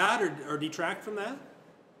else add or detract from that?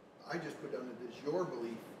 I just put down it as your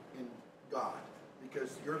belief in God,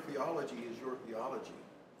 because your theology is your theology.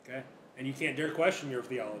 Okay. And you can't dare question your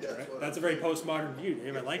theology, That's right? what That's a I'm very saying. postmodern view.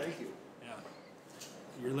 David, I like Thank it. you. Yeah.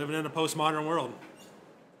 You're living in a postmodern world.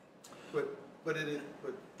 But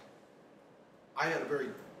I had a very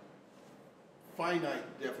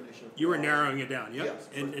finite definition of You were theology. narrowing it down, yep. Yes,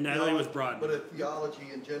 And but Natalie was theology- broadening. But a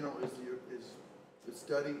theology in general is the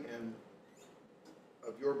study and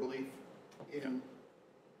of your belief in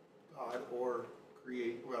God or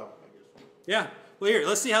create, well, I guess. Yeah. Well, here,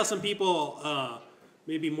 let's see how some people,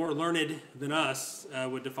 maybe more learned than us,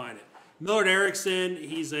 would define it. Millard Erickson,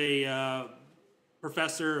 he's a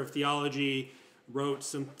professor of theology, wrote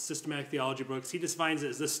some systematic theology books. He defines it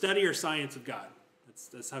as the study or science of God.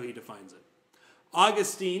 That's how he defines it.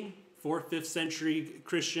 Augustine, 4th, 5th century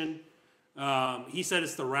Christian, he said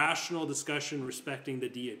it's the rational discussion respecting the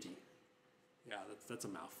deity. Yeah, that's a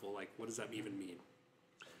mouthful. Like, what does that even mean?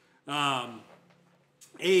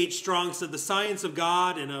 A.H. Strong said the science of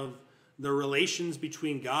God and of the relations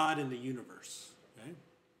between God and the universe. Okay?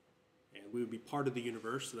 And we would be part of the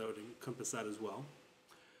universe, so that would encompass that as well.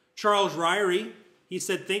 Charles Ryrie, he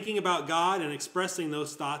said thinking about God and expressing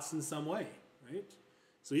those thoughts in some way. Right?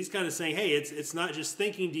 So he's kind of saying, hey, it's not just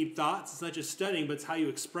thinking deep thoughts, it's not just studying, but it's how you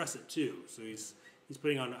express it too. So he's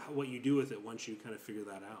putting on what you do with it once you kind of figure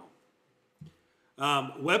that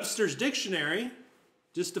out. Webster's dictionary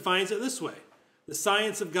just defines it this way: the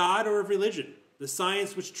science of God or of religion, the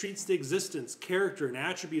science which treats the existence, character, and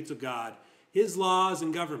attributes of God, his laws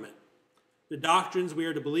and government, the doctrines we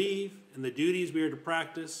are to believe, and the duties we are to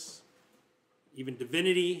practice, even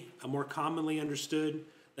divinity, a more commonly understood,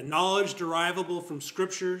 the knowledge derivable from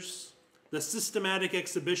scriptures, the systematic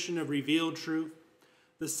exhibition of revealed truth,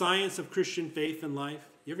 the science of Christian faith and life.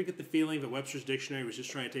 You ever get the feeling that Webster's dictionary was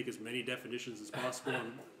just trying to take as many definitions as possible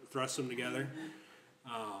and thrust them together?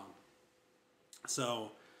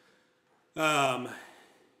 But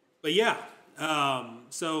yeah,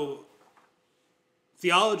 so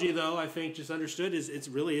theology, though, I think just understood it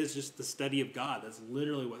really is just the study of God. That's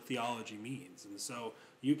literally what theology means. And so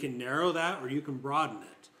you can narrow that or you can broaden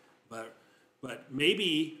it. But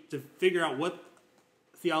maybe to figure out what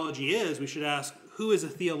theology is, we should ask, who is a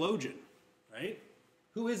theologian, right?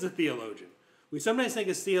 Who is a theologian? We sometimes think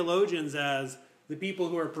of theologians as the people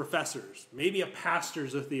who are professors. Maybe a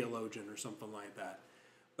pastor's a theologian or something like that.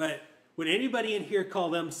 But would anybody in here call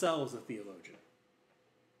themselves a theologian?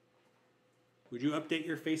 Would you update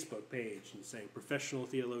your Facebook page and say professional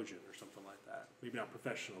theologian or something like that? Maybe not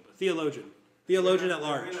professional, but theologian. Theologian at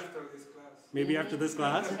large. Maybe after this class. Maybe after this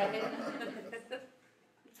class? I think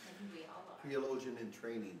we all are. Theologian in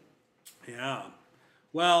training. Yeah.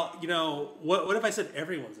 Well, you know, what if I said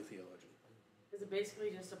everyone's a theologian? Is it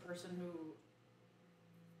basically just a person who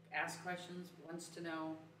asks questions, wants to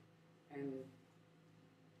know, and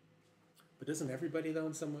But doesn't everybody, though,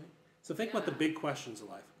 in some way? So think about the big questions of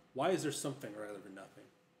life. Why is there something rather than nothing?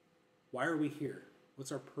 Why are we here?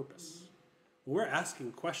 What's our purpose? When we're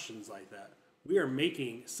asking questions like that, we are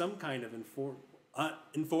making some kind of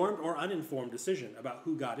informed or uninformed decision about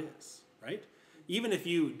who God is, right? Even if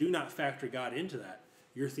you do not factor God into that,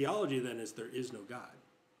 your theology then is there is no God.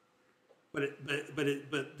 But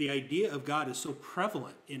the idea of God is so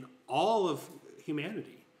prevalent in all of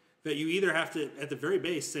humanity that you either have to, at the very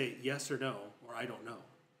base, say yes or no, or I don't know,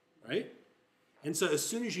 right? And so as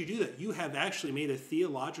soon as you do that, you have actually made a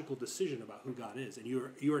theological decision about who God is, and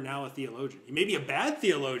you are now a theologian. You may be a bad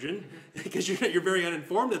theologian because you're very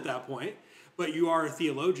uninformed at that point, but you are a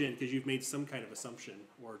theologian because you've made some kind of assumption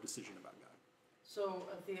or decision about God. so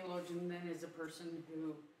a theologian then is a person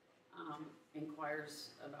who inquires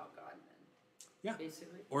about God then? Yeah.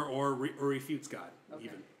 Basically? Or refutes God, Okay.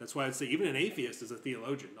 even. That's why I'd say even an atheist is a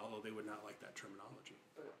theologian, although they would not like that terminology.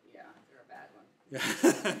 But yeah, they're a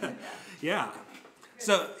bad one. Yeah.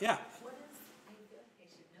 So, yeah. What is, I feel like I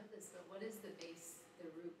should know this, but what is the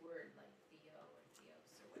root word, like theo or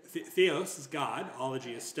theos or what is that? Theos is God,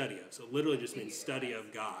 ology is study of. So it literally just means study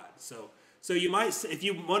of God. So you might, if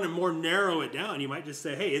you want to more narrow it down, you might just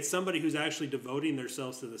say, hey, it's somebody who's actually devoting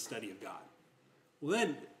themselves to the study of God. Well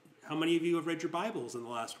then, how many of you have read your Bibles in the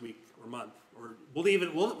last week or month? Or we'll in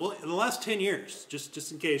the last 10 years,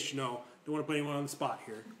 just in case, don't want to put anyone on the spot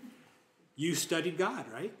here. You studied God,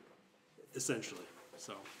 right? Essentially.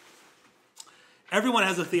 So everyone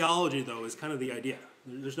has a theology, though, is kind of the idea.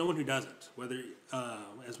 There's no one who doesn't, whether,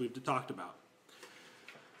 as we've talked about.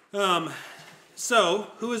 So,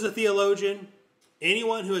 who is a theologian?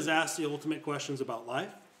 Anyone who has asked the ultimate questions about life.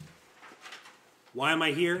 Why am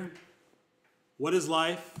I here? What is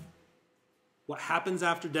life? What happens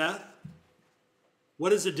after death?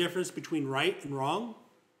 What is the difference between right and wrong?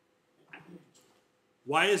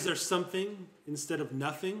 Why is there something instead of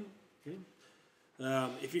nothing? Okay.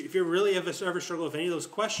 If you really ever struggle with any of those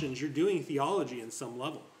questions, you're doing theology in some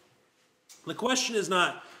level. The question is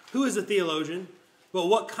not who is a theologian, but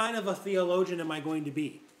what kind of a theologian am I going to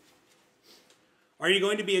be? Are you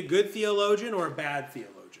going to be a good theologian or a bad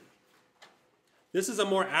theologian? This is a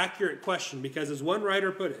more accurate question because, as one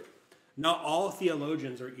writer put it, not all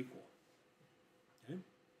theologians are equal. Okay?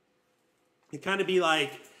 It kind of be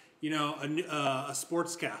like, a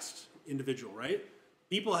sportscast individual, right?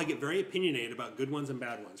 People get very opinionated about good ones and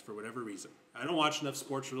bad ones for whatever reason. I don't watch enough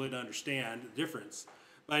sports really to understand the difference,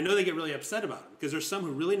 but I know they get really upset about them because there's some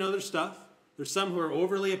who really know their stuff. There's some who are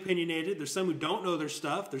overly opinionated. There's some who don't know their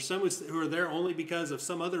stuff. There's some who are there only because of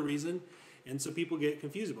some other reason, and so people get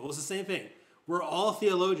confused. But it's the same thing. We're all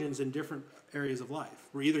theologians in different areas of life.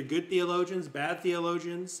 We're either good theologians, bad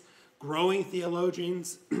theologians, growing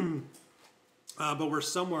theologians, but we're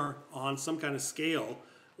somewhere on some kind of scale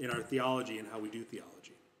in our theology and how we do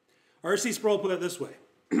theology. R.C. Sproul put it this way.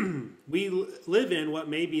 We live in what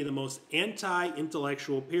may be the most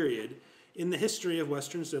anti-intellectual period in the history of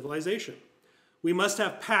Western civilization. We must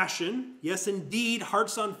have passion, yes, indeed,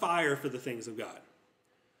 hearts on fire for the things of God.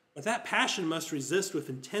 But that passion must resist with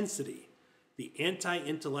intensity the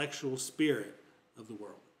anti-intellectual spirit of the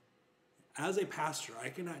world. As a pastor, I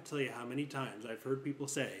cannot tell you how many times I've heard people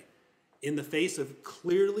say, in the face of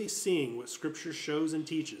clearly seeing what Scripture shows and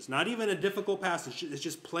teaches, not even a difficult passage, it's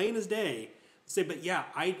just plain as day, say, but yeah,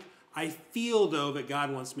 I feel, though, that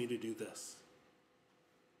God wants me to do this.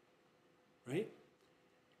 Right?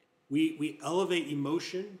 We elevate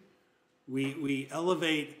emotion, we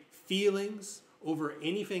elevate feelings over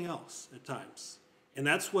anything else at times. And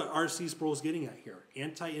that's what R.C. Sproul is getting at here,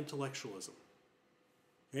 anti-intellectualism.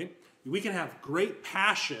 Okay? We can have great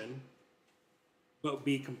passion, but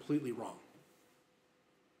be completely wrong.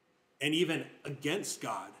 And even against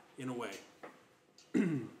God in a way.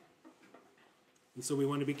 And so we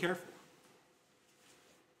want to be careful.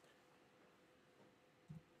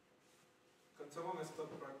 Can someone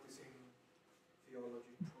stop practicing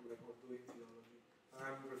theology or doing theology? And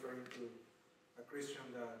I'm referring to a Christian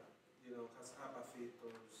that, has apathy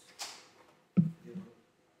towards,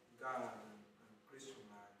 God and Christian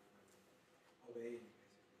life and obeying,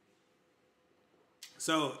 basically.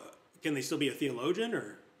 So, can they still be a theologian,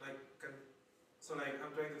 or? I'm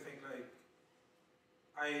trying to think,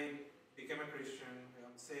 I became a Christian,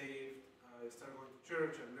 I'm saved, I started going to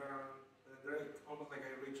church, I learned, and then almost like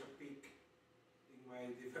I reach a peak in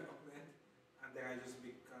my development, and then I just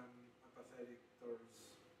become apathetic towards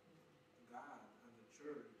God and the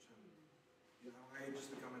church, and I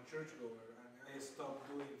just become a churchgoer, and I stopped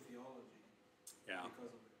doing theology because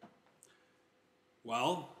of it.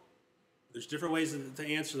 Well, there's different ways to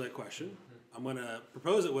answer that question. I'm going to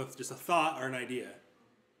propose it with just a thought or an idea.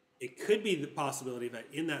 It could be the possibility that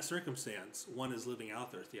in that circumstance, one is living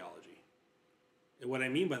out their theology. And what I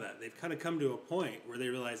mean by that, they've kind of come to a point where they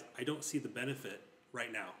realize, I don't see the benefit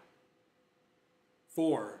right now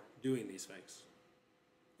for doing these things.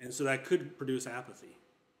 And so that could produce apathy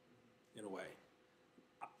in a way.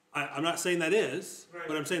 I'm not saying that is,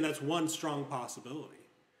 but I'm saying that's one strong possibility.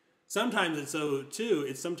 Sometimes it's so too,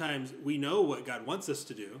 it's sometimes we know what God wants us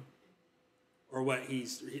to do, or what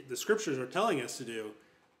the scriptures are telling us to do,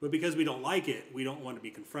 but because we don't like it, we don't want to be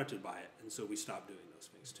confronted by it, and so we stop doing those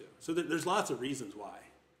things too. So there's lots of reasons why.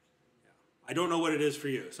 Yeah. I don't know what it is for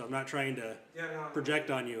you, so I'm not trying to project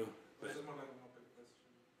on you. But,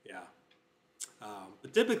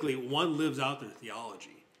 but typically, one lives out their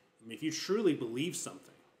theology. I mean, if you truly believe something,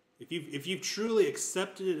 if you've truly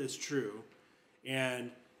accepted it as true,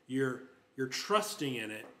 and you're trusting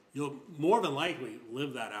in it, you'll more than likely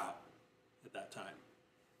live that out at that time.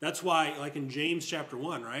 That's why, like in James chapter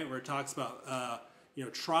 1, right, where it talks about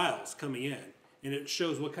trials coming in, and it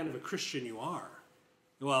shows what kind of a Christian you are.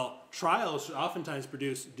 Well, trials oftentimes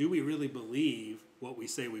produce, do we really believe what we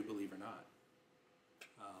say we believe or not?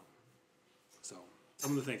 So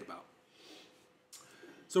something to think about.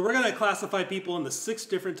 So we're going to classify people into 6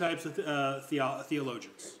 different types of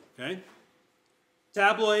theologians, okay?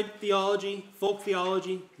 Tabloid theology, folk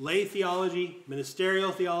theology, lay theology,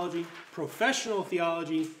 ministerial theology, professional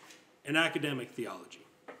theology, and academic theology.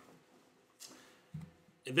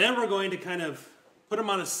 And then we're going to kind of put them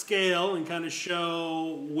on a scale and kind of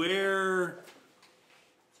show where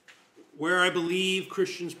I believe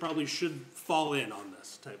Christians probably should fall in on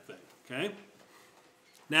this type thing, okay?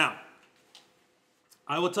 Now,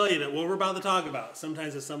 I will tell you that what we're about to talk about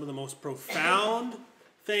sometimes is some of the most profound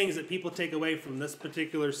things that people take away from this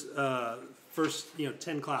particular first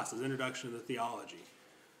 10 classes, Introduction to Theology.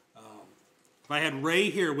 If I had Ray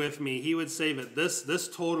here with me, he would say that this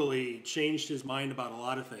totally changed his mind about a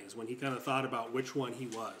lot of things when he kind of thought about which one he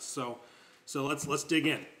was. So let's dig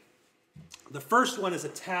in. The first one is a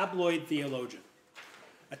tabloid theologian.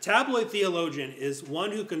 A tabloid theologian is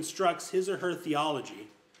one who constructs his or her theology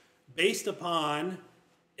based upon,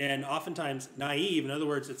 and oftentimes naive, in other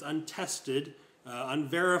words, it's untested,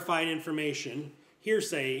 unverified information,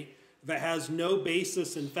 hearsay, that has no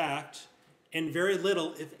basis in fact, and very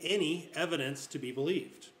little, if any, evidence to be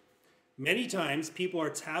believed. Many times, people are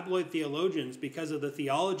tabloid theologians because of the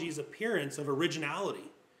theology's appearance of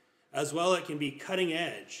originality. As well, it can be cutting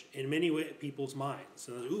edge in many people's minds.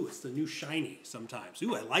 So, ooh, it's the new shiny sometimes.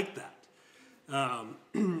 Ooh, I like that.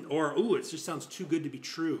 Or, ooh, it just sounds too good to be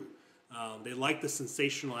true. They like the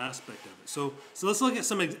sensational aspect of it. So let's look at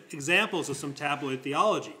some examples of some tabloid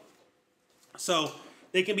theology. So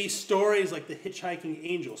they can be stories like the hitchhiking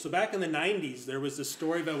angel. So back in the 90s, there was this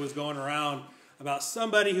story that was going around about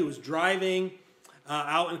somebody who was driving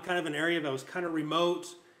out in kind of an area that was kind of remote,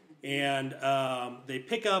 and they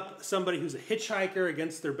pick up somebody who's a hitchhiker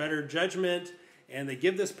against their better judgment, and they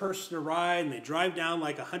give this person a ride, and they drive down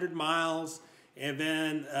like 100 miles, and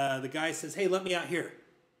then the guy says, hey, let me out here,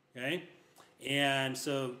 okay? And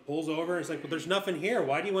so pulls over, and he's like, well, there's nothing here.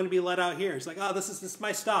 Why do you want to be let out here? He's like, oh, this is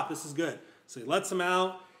my stop. This is good. So he lets him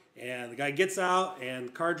out, and the guy gets out, and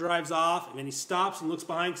the car drives off, and then he stops and looks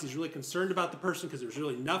behind because he's really concerned about the person because there's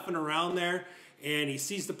really nothing around there, and he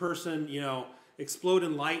sees the person, explode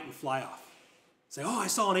in light and fly off. Say, oh, I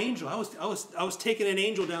saw an angel. I was taking an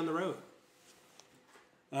angel down the road.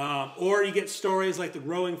 Or you get stories like the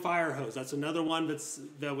growing fire hose. That's another one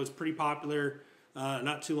that was pretty popular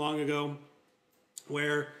not too long ago,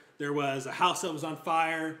 where there was a house that was on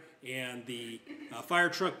fire, and the fire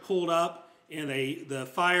truck pulled up, and the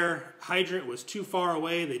fire hydrant was too far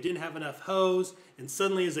away. They didn't have enough hose, and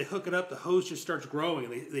suddenly as they hook it up, the hose just starts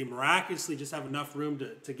growing. They miraculously just have enough room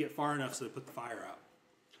to get far enough so they put the fire out.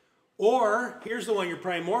 Or, here's the one you're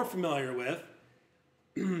probably more familiar with.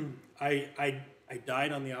 I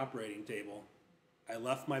died on the operating table. I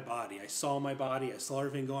left my body. I saw my body. I saw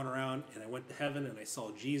everything going around, and I went to heaven, and I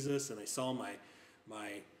saw Jesus, and I saw my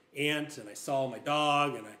aunt, and I saw my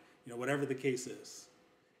dog, and whatever the case is.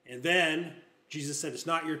 And then Jesus said, it's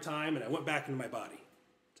not your time, and I went back into my body,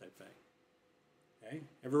 type thing. Okay?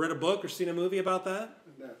 Ever read a book or seen a movie about that?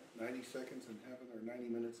 Isn't that 90 seconds in heaven or 90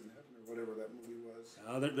 minutes in heaven or whatever that movie was?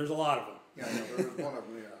 There's a lot of them. Yeah, I know, there was one of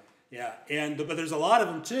them, yeah. Yeah, but there's a lot of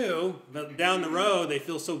them too, but down the road they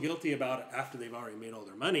feel so guilty about it after they've already made all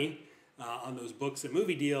their money on those books and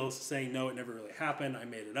movie deals, saying, no, it never really happened, I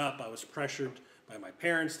made it up, I was pressured by my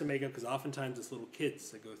parents to make it, because oftentimes it's little kids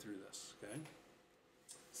that go through this, okay?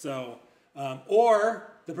 So,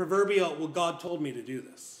 or the proverbial, well, God told me to do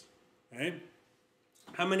this, okay?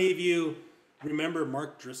 How many of you remember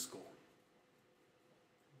Mark Driscoll?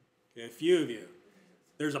 Okay, a few of you.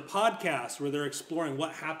 There's a podcast where they're exploring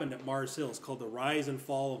what happened at Mars Hill. It's called The Rise and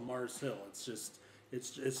Fall of Mars Hill. It's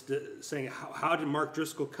saying how did Mark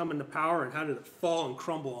Driscoll come into power, and how did it fall and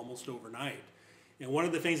crumble almost overnight. And one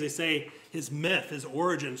of the things they say, his myth, his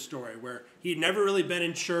origin story, where he'd never really been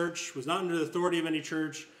in church, was not under the authority of any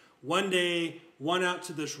church. One day, went out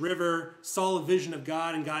to this river, saw a vision of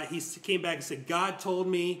God, and he came back and said, God told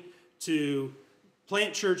me to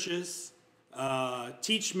plant churches,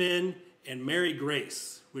 teach men, and marry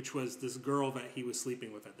Grace, which was this girl that he was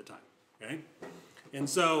sleeping with at the time. Okay? And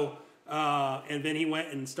so, and then he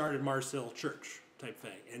went and started Mars Hill Church type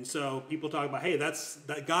thing. And so people talk about, hey,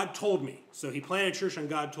 that God told me. So he planted a church on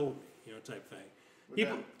God told me, type thing.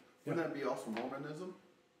 Wouldn't that be also Mormonism?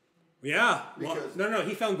 Yeah. Because, no,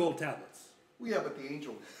 he found gold tablets. Well, yeah, but the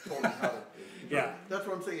angel told him how to. Yeah. That's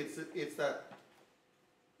what I'm saying. It's that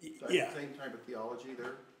same type of theology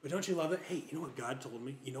there. But don't you love it? Hey, you know what God told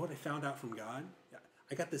me? You know what I found out from God?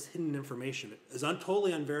 I got this hidden information that is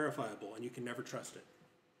totally unverifiable, and you can never trust it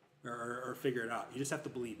or figure it out. You just have to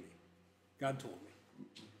believe me. God told me.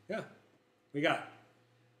 Yeah. We got it.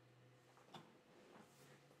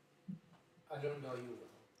 I don't know you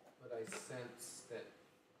well, but I sense that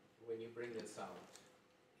when you bring this out,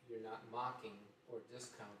 you're not mocking or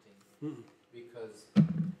discounting, because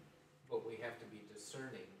but we have to be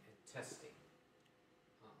discerning and testing,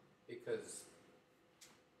 because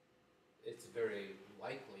it's very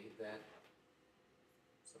likely that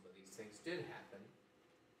some of these things did happen.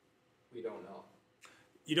 We don't know.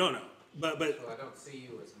 You don't know, but so I don't see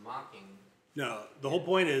you as mocking. No, the whole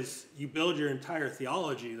point is you build your entire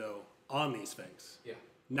theology though on these things. Yeah.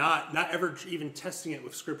 Not ever even testing it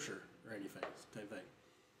with scripture or anything type thing.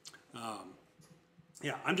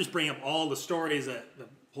 Yeah, I'm just bringing up all the stories that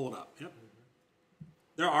pulled up. Yep.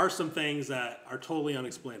 There are some things that are totally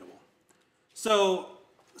unexplainable. So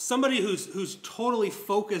somebody who's totally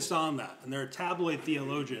focused on that, and they're a tabloid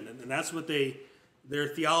theologian, and that's what their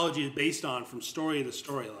theology is based on, from story to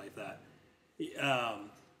story like that.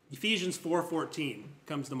 Ephesians 4:14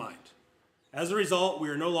 comes to mind. As a result, we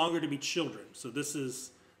are no longer to be children. So this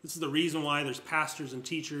is the reason why there's pastors and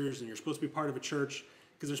teachers, and you're supposed to be part of a church,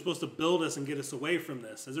 because they're supposed to build us and get us away from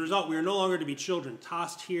this. As a result, we are no longer to be children,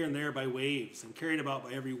 tossed here and there by waves and carried about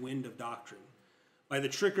by every wind of doctrine, by the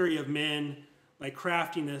trickery of men, by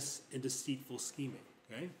craftiness and deceitful scheming.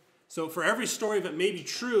 Okay? So for every story that may be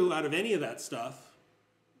true out of any of that stuff,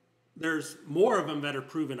 there's more of them that are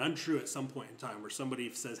proven untrue at some point in time, where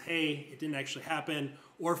somebody says, hey, it didn't actually happen,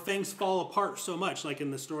 or things fall apart so much, like in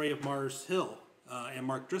the story of Mars Hill and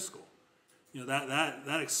Mark Driscoll. You know,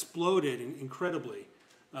 that exploded incredibly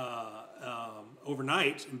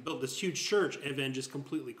overnight and built this huge church, and then just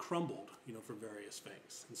completely crumbled, you know, for various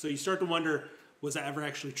things. And so you start to wonder, was that ever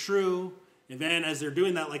actually true? And then as they're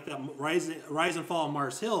doing that, like that rise and fall on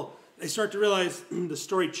Mars Hill, they start to realize the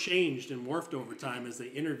story changed and morphed over time as they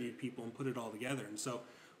interviewed people and put it all together. And so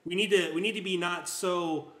we need to be not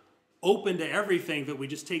so open to everything that we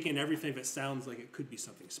just take in everything that sounds like it could be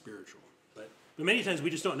something spiritual. But many times we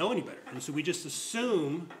just don't know any better. And so we just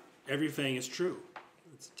assume everything is true.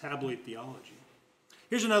 It's tabloid theology.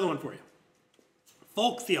 Here's another one for you.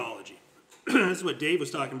 Folk theology. This is what Dave was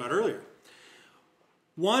talking about earlier.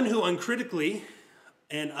 One who uncritically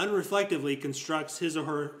and unreflectively constructs his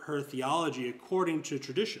or her theology according to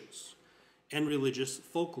traditions and religious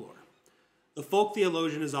folklore. The folk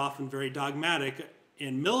theologian is often very dogmatic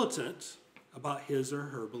and militant about his or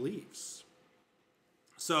her beliefs.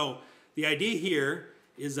 So the idea here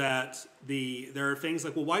is that there are things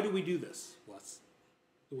like, well, why do we do this? Well, that's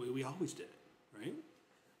the way we always did it,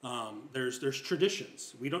 right? There's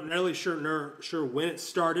traditions. We don't really sure when it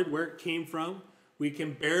started, where it came from. We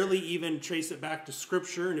can barely even trace it back to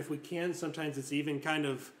Scripture, and if we can, sometimes it's even kind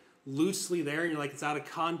of loosely there, and you're like, it's out of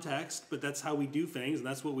context, but that's how we do things, and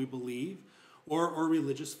that's what we believe, or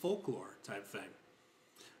religious folklore type thing.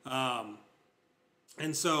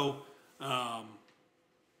 And so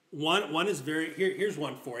one is here's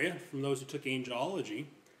one for you, from those who took angelology.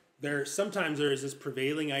 Sometimes there is this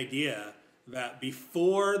prevailing idea that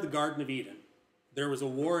before the Garden of Eden, there was a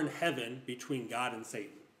war in heaven between God and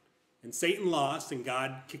Satan. And Satan lost, and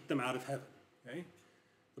God kicked them out of heaven. Okay?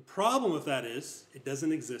 The problem with that is it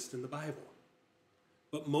doesn't exist in the Bible.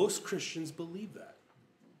 But most Christians believe that.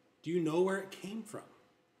 Do you know where it came from?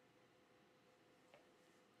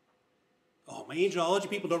 Oh, my angelology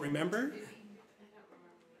people don't remember?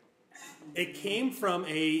 It came from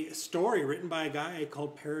a story written by a guy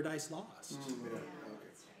called Paradise Lost.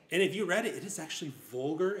 And if you read it, it is actually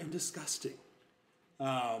vulgar and disgusting,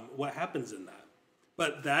 what happens in that.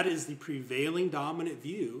 But that is the prevailing dominant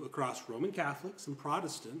view across Roman Catholics and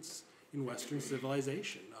Protestants in Western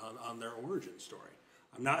civilization on their origin story.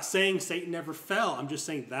 I'm not saying Satan never fell. I'm just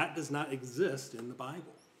saying that does not exist in the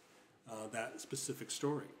Bible, that specific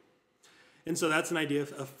story. And so that's an idea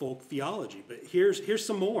of folk theology. But here's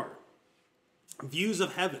some more. Views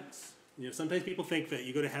of heavens. You know, sometimes people think that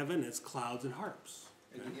you go to heaven and it's clouds and harps.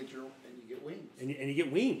 And you get wings. And you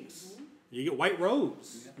get wings. Mm-hmm. You get white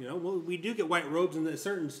robes. Yeah. You know, well, we do get white robes in a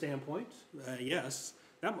certain standpoint. Yes,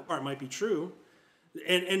 that part might be true.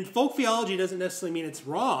 And folk theology doesn't necessarily mean it's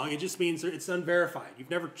wrong. It just means it's unverified. You've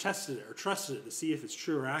never tested it or trusted it to see if it's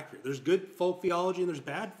true or accurate. There's good folk theology and there's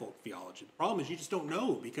bad folk theology. The problem is you just don't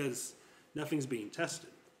know because nothing's being tested.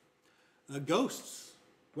 Ghosts.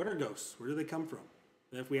 What are ghosts? Where do they come from?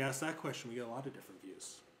 And if we ask that question, we get a lot of different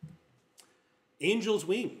views. Angels'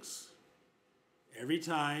 wings. Every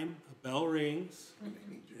time a bell rings, an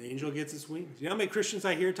angel gets its wings. You know how many Christians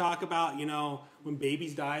I hear talk about, you know, when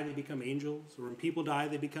babies die, they become angels, or when people die,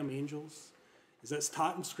 they become angels? Is that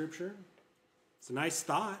taught in Scripture? It's a nice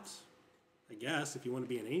thought, I guess, if you want to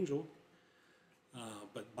be an angel.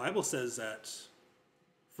 But the Bible says that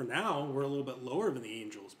for now, we're a little bit lower than the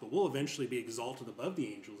angels, but we'll eventually be exalted above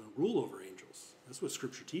the angels and rule over angels. That's what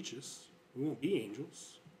Scripture teaches. We won't be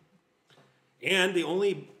angels. And the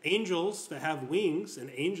only angels that have wings,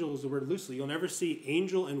 and angel is the word loosely, you'll never see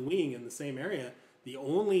angel and wing in the same area. The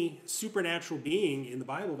only supernatural being in the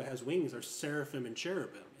Bible that has wings are seraphim and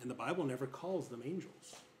cherubim, and the Bible never calls them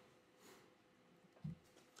angels.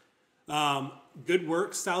 Good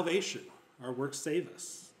works, salvation. Our works save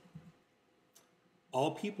us.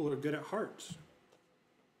 All people are good at heart.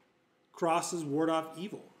 Crosses ward off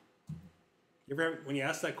evil. When you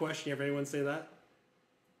ask that question, you ever anyone say that?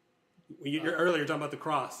 Earlier, you're talking about the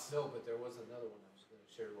cross. No, but there was another one I was going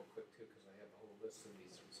to share real quick, too, because I have a whole list of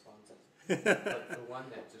these responses. But the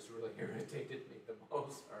one that just really irritated me the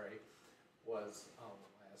most, was I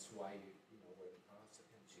asked why you wear the cross,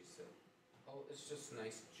 and she said, "Oh, it's just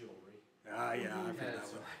nice jewelry." Ah, yeah, I've heard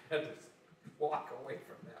that one. I had to walk away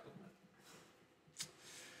from that one.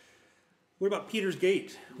 What about Peter's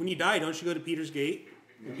gate? When you die, don't you go to Peter's gate?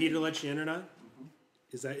 And Peter lets you in or not?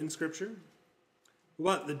 Is that in Scripture?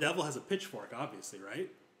 Well, the devil has a pitchfork, obviously, right?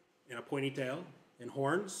 And a pointy tail and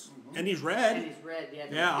horns. And he's red. And he's red, yeah.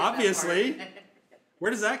 Yeah, obviously. Where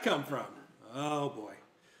does that come from? Oh, boy.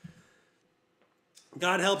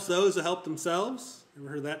 God helps those who help themselves. Ever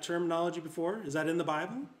heard that terminology before? Is that in the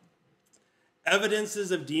Bible? Evidences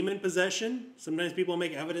of demon possession. Sometimes people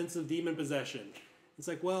make evidence of demon possession. It's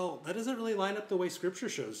like, well, that doesn't really line up the way Scripture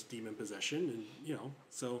shows demon possession. And,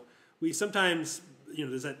 so we sometimes,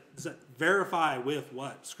 does that verify with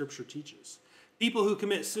what Scripture teaches? People who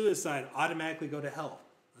commit suicide automatically go to hell.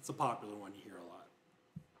 That's a popular one you hear a lot.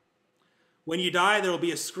 When you die, there will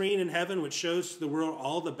be a screen in heaven which shows to the world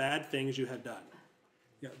all the bad things you have done.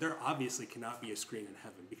 There obviously cannot be a screen in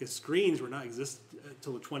heaven because screens were not exist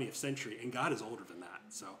until the 20th century, and God is older than that.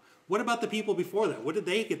 So what about the people before that? What did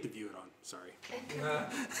they get to view it on? Sorry.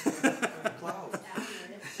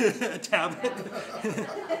 A tablet.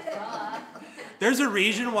 There's a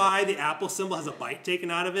reason why the Apple symbol has a bite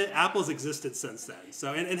taken out of it. Apple's existed since then.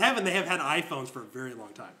 So in heaven, they have had iPhones for a very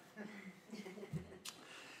long time.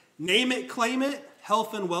 Name it, claim it,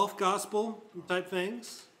 health and wealth gospel type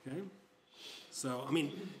things. Okay. So, I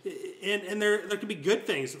mean, and there can be good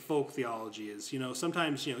things that folk theology is.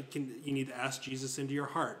 Sometimes, you need to ask Jesus into your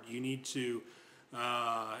heart. You need to,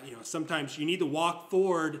 sometimes you need to walk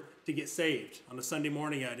forward to get saved on a Sunday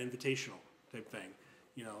morning at invitational type thing.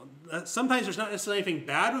 Sometimes there's not necessarily anything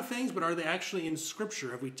bad with things, but are they actually in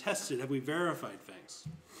Scripture? Have we tested? Have we verified things?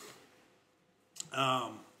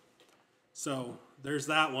 So there's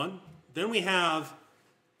that one. Then we have,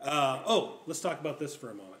 let's talk about this for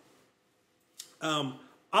a moment.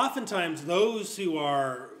 Oftentimes, those who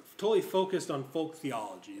are totally focused on folk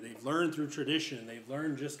theology, they've learned through tradition, they've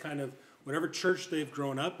learned just kind of whatever church they've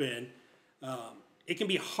grown up in, it can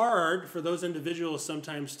be hard for those individuals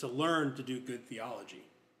sometimes to learn to do good theology.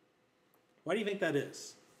 Why do you think that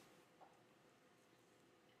is?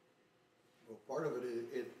 Well, part of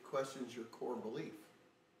it questions your core belief,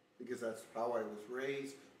 because that's how I was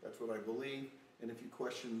raised, that's what I believe, and if you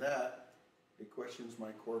question that, it questions my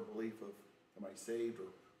core belief of am I saved or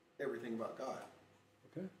everything about God.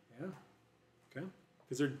 Okay, yeah. Okay.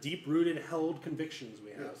 Because they're deep-rooted, held convictions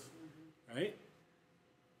we have, right?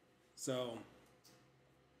 So,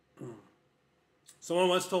 someone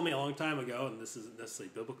once told me a long time ago, and this isn't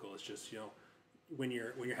necessarily biblical, it's just, when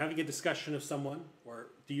you're having a discussion of someone, or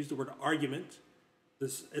to use the word argument,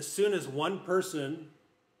 as soon as one person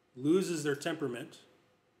loses their temperament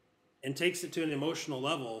and takes it to an emotional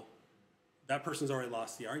level, that person's already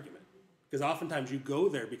lost the argument. Because oftentimes you go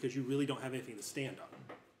there because you really don't have anything to stand on,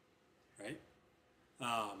 right?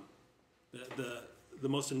 The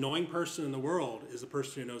most annoying person in the world is the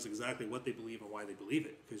person who knows exactly what they believe and why they believe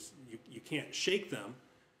it, because you can't shake them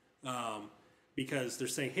because they're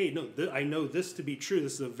saying, hey, no, I know this to be true.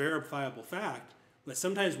 This is a verifiable fact. But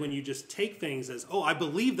sometimes when you just take things as, oh, I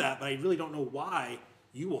believe that, but I really don't know why,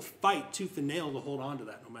 you will fight tooth and nail to hold on to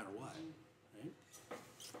that no matter what, right?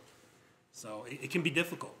 So it can be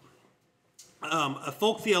difficult. A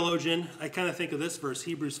folk theologian, I kind of think of this verse,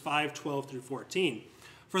 Hebrews 5:12 through 14.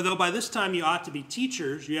 For though by this time you ought to be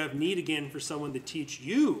teachers, you have need again for someone to teach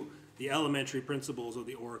you the elementary principles of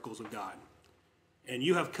the oracles of God. And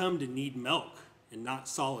you have come to need milk and not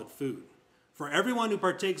solid food. For everyone who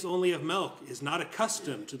partakes only of milk is not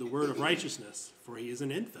accustomed to the word of righteousness, for he is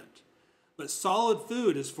an infant. But solid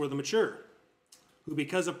food is for the mature, who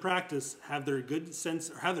because of practice have their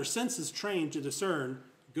senses trained to discern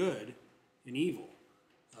good and evil.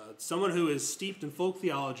 Someone who is steeped in folk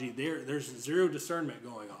theology, there's zero discernment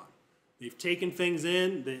going on. They've taken things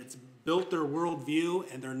in, it's built their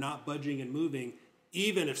worldview, and they're not budging and moving,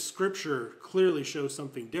 even if Scripture clearly shows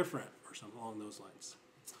something different or something along those lines.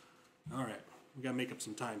 All right, we got to make up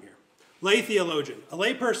some time here. Lay theologian, a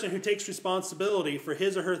lay person who takes responsibility for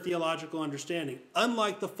his or her theological understanding,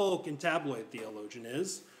 unlike the folk and tabloid theologian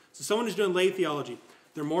is. So someone who's doing lay theology,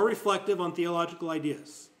 they're more reflective on theological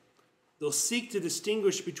ideas. They'll seek to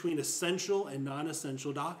distinguish between essential and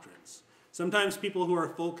non-essential doctrines. Sometimes people who are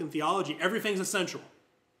folk in theology, everything's essential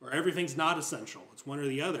or everything's not essential. It's one or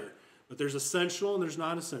the other. But there's essential and there's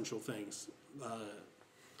non-essential things.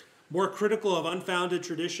 More critical of unfounded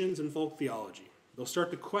traditions and folk theology. They'll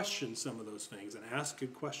start to question some of those things and ask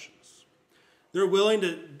good questions. They're willing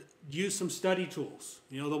to use some study tools.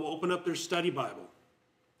 They'll open up their study Bible.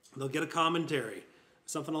 They'll get a commentary,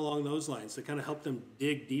 something along those lines to kind of help them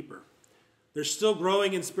dig deeper. They're still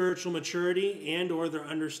growing in spiritual maturity and or their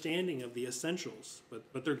understanding of the essentials.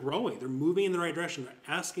 But they're growing. They're moving in the right direction. They're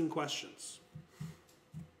asking questions.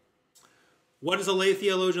 What does a lay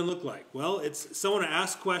theologian look like? Well, it's someone who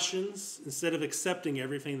asks questions instead of accepting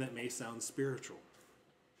everything that may sound spiritual.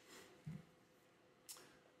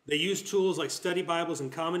 They use tools like study Bibles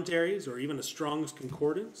and commentaries, or even a Strong's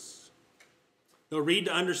Concordance. They'll read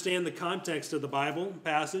to understand the context of the Bible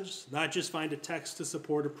passage, not just find a text to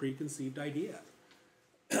support a preconceived idea.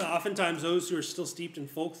 Oftentimes, those who are still steeped in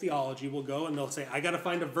folk theology will go and they'll say, I got to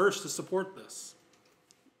find a verse to support this,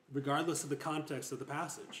 regardless of the context of the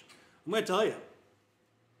passage. I'm going to tell you,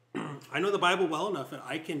 I know the Bible well enough that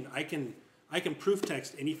I can proof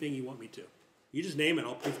text anything you want me to. You just name it,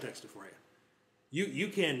 I'll proof text it for you. You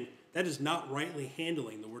can. That is not rightly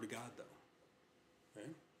handling the Word of God, though. Okay?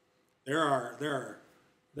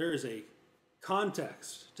 There is a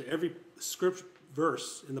context to every script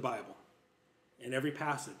verse in the Bible, and every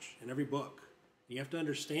passage, and every book. You have to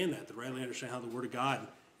understand that to rightly understand how the Word of God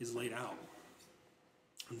is laid out.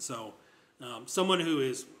 And so, someone who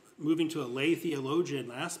is moving to a lay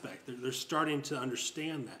theologian aspect, they're starting to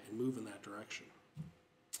understand that and move in that direction.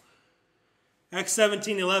 Acts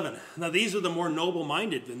 17:11. Now these are the more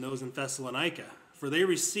noble-minded than those in Thessalonica, for they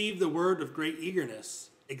received the word of great eagerness,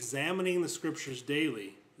 examining the scriptures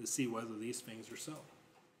daily to see whether these things are so.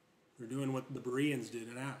 They're doing what the Bereans did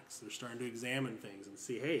in Acts. They're starting to examine things and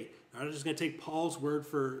see, hey, not just going to take Paul's word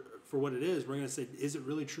for what it is. We're going to say, is it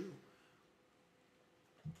really true?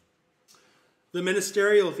 The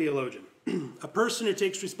ministerial theologian, a person who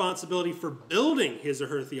takes responsibility for building his or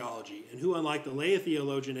her theology, and who, unlike the lay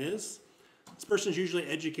theologian, this person is usually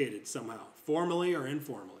educated somehow, formally or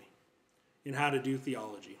informally, in how to do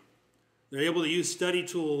theology. They're able to use study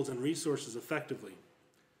tools and resources effectively.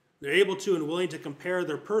 They're able to and willing to compare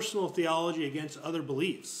their personal theology against other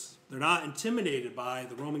beliefs. They're not intimidated by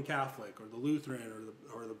the Roman Catholic or the Lutheran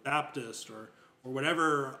or the Baptist or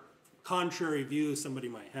whatever contrary views somebody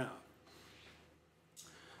might have.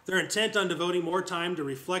 They're intent on devoting more time to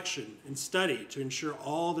reflection and study to ensure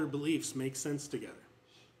all their beliefs make sense together.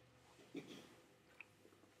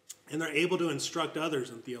 And they're able to instruct others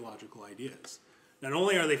in theological ideas. Not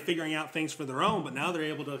only are they figuring out things for their own, but now they're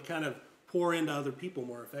able to kind of pour into other people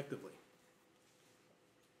more effectively.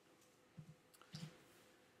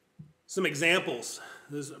 Some examples.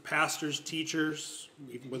 There's pastors, teachers,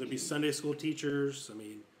 whether it be Sunday school teachers,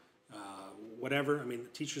 whatever.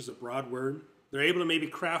 Teacher's a broad word. They're able to maybe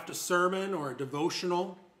craft a sermon or a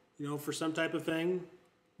devotional, for some type of thing.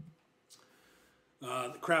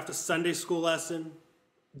 Craft a Sunday school lesson.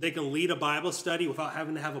 They can lead a Bible study without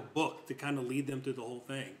having to have a book to kind of lead them through the whole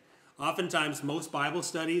thing. Oftentimes, most Bible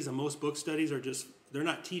studies and most book studies they're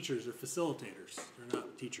not teachers, they're facilitators. They're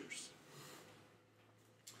not teachers.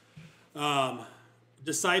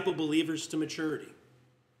 Disciple believers to maturity.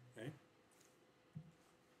 Okay?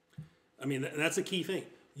 That's a key thing.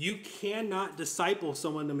 You cannot disciple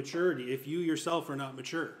someone to maturity if you yourself are not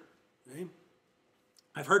mature. Okay?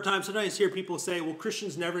 I've heard sometimes hear people say, well,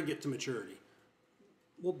 Christians never get to maturity.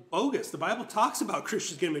 Well, bogus. The Bible talks about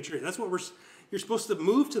Christians getting maturity. That's what you're supposed to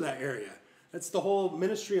move to that area. That's the whole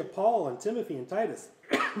ministry of Paul and Timothy and Titus.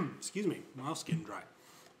 Excuse me, my mouth's getting dry.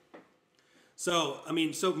 So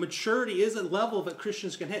maturity is a level that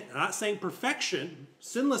Christians can hit. I'm not saying perfection,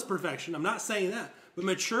 sinless perfection. I'm not saying that. But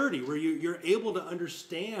maturity, where you're able to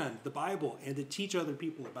understand the Bible and to teach other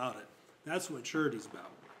people about it. That's what maturity is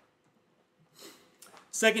about.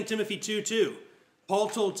 2 Timothy 2:2. Paul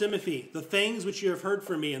told Timothy, the things which you have heard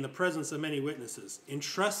from me in the presence of many witnesses,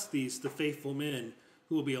 entrust these to faithful men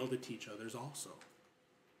who will be able to teach others also.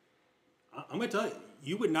 I'm going to tell you,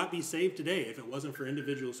 you would not be saved today if it wasn't for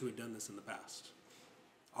individuals who had done this in the past.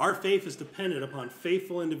 Our faith is dependent upon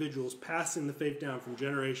faithful individuals passing the faith down from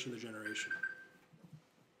generation to generation.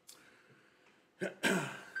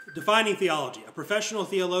 Defining theology. A professional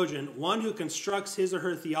theologian, one who constructs his or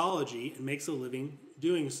her theology and makes a living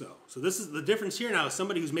doing so. So this is the difference here now, is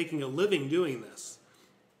somebody who's making a living doing this.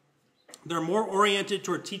 They're more oriented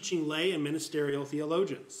toward teaching lay and ministerial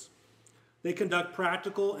theologians. They conduct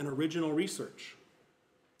practical and original research.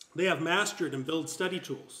 They have mastered and build study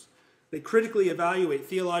tools. They critically evaluate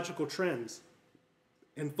theological trends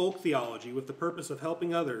and folk theology with the purpose of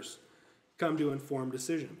helping others come to informed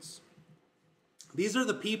decisions. These are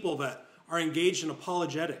the people that are engaged in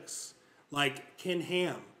apologetics, like Ken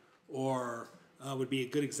Ham, or would be a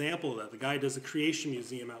good example of that. The guy does a creation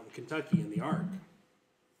museum out in Kentucky in the Ark.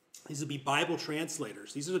 These would be Bible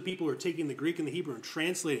translators. These are the people who are taking the Greek and the Hebrew and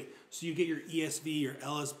translating. So you get your ESV, your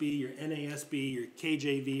LSB, your NASB, your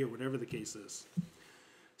KJV, or whatever the case is.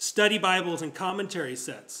 Study Bibles and commentary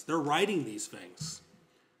sets. They're writing these things.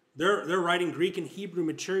 They're writing Greek and Hebrew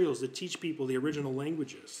materials that teach people the original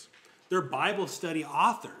languages. They're Bible study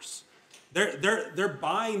authors. They're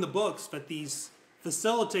buying the books that these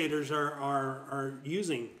facilitators are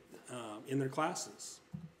using in their classes.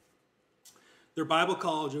 They're Bible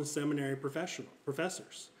college and seminary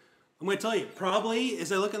professors. I'm going to tell you, probably,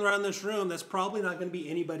 as I look around this room, that's probably not going to be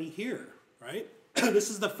anybody here, right? This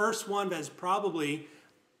is the first one that's probably,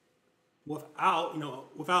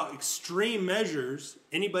 without extreme measures,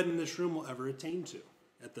 anybody in this room will ever attain to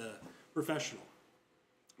at the professional.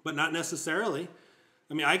 But not necessarily.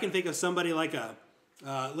 I mean, I can think of somebody like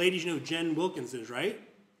ladies, you know who Jen Wilkins is, right?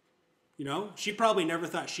 You know, she probably never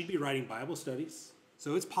thought she'd be writing Bible studies.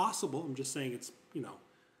 So it's possible. I'm just saying it's,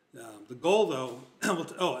 the goal, though,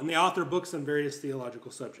 and they author books on various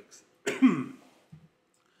theological subjects.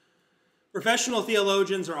 Professional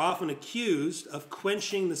theologians are often accused of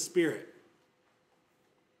quenching the Spirit.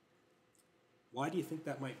 Why do you think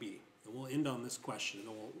that might be? And we'll end on this question, and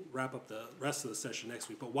we'll wrap up the rest of the session next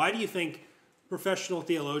week. But why do you think professional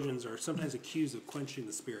theologians are sometimes accused of quenching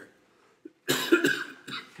the Spirit?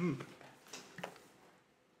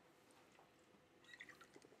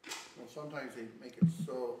 Well, sometimes they make it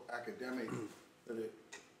so academic that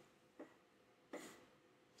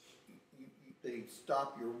they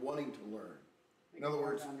stop your wanting to learn. In other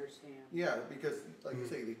words, Understand. yeah, because like you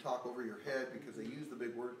say, they talk over your head because they use the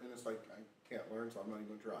big word, and it's like, I can't learn, so I'm not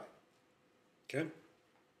even gonna try. Okay.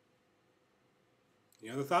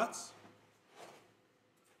 Any other thoughts?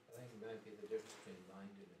 I think it might be the difference between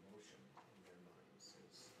mind and emotion in their minds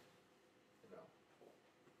is,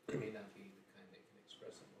 they may not be the kind that can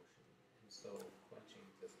express emotion. And so quenching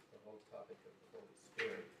the whole topic of the Holy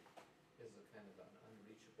Spirit is a kind of an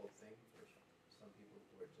unreachable thing for some people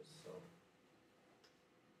who are just so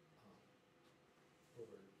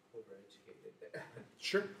overeducated there.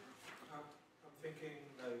 Sure. I'm thinking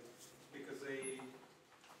like because they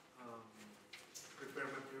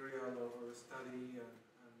prepare material or study and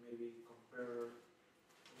maybe compare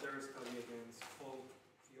their study against folk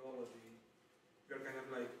theology, you're kind of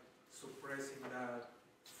like suppressing that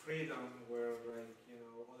freedom where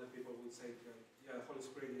other people would say like, yeah, the Holy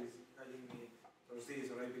Spirit is guiding me towards this,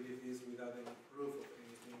 or I believe this without any proof of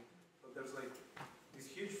anything. But there's like this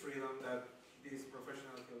huge freedom that these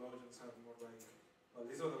professional theologians have more like, well,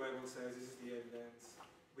 this is what the Bible says, this is the evidence,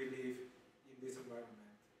 we live in this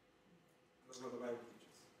environment. That's what the Bible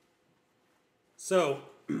teaches. So,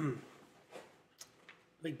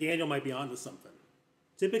 I think Daniel might be onto something.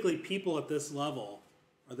 Typically, people at this level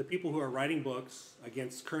are the people who are writing books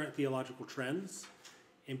against current theological trends,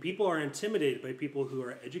 and people are intimidated by people who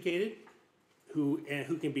are educated, who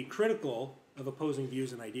can be critical of opposing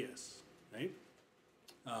views and ideas, right?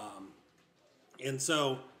 And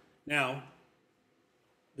so now,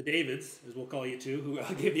 the Davids, as we'll call you two, who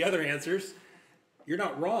gave the other answers, you're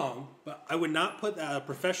not wrong, but I would not put that a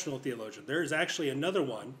professional theologian. There is actually another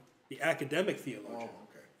one, the academic theologian,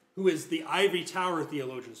 who is the ivory tower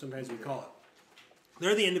theologian, sometimes we call it.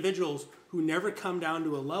 They're the individuals who never come down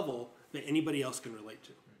to a level that anybody else can relate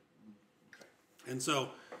to. And so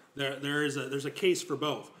there's a case for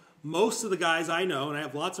both. Most of the guys I know, and I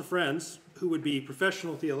have lots of friends who would be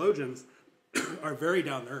professional theologians, are very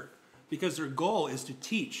down to earth because their goal is to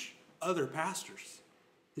teach other pastors,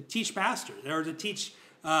 or to teach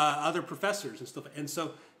other professors and stuff. And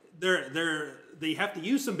so they have to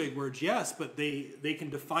use some big words, yes, but they can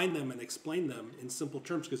define them and explain them in simple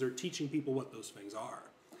terms because they're teaching people what those things are.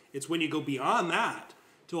 It's when you go beyond that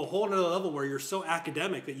to a whole other level where you're so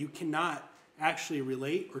academic that you cannot actually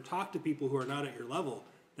relate or talk to people who are not at your level.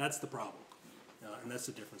 That's the problem, and that's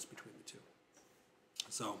the difference between the two.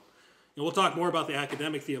 So, we'll talk more about the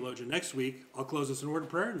academic theologian next week. I'll close this in a word of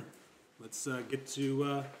prayer, and let's get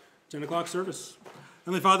to 10 o'clock service.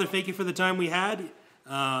 Heavenly Father, thank you for the time we had.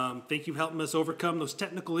 Thank you for helping us overcome those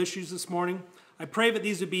technical issues this morning. I pray that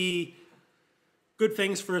these would be good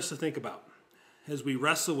things for us to think about as we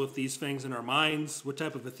wrestle with these things in our minds, what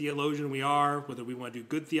type of a theologian we are, whether we want to do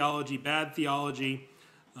good theology, bad theology.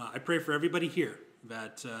 I pray for everybody here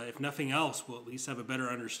that, if nothing else, we'll at least have a better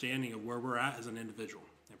understanding of where we're at as an individual.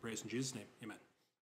 I pray this in Jesus' name. Amen.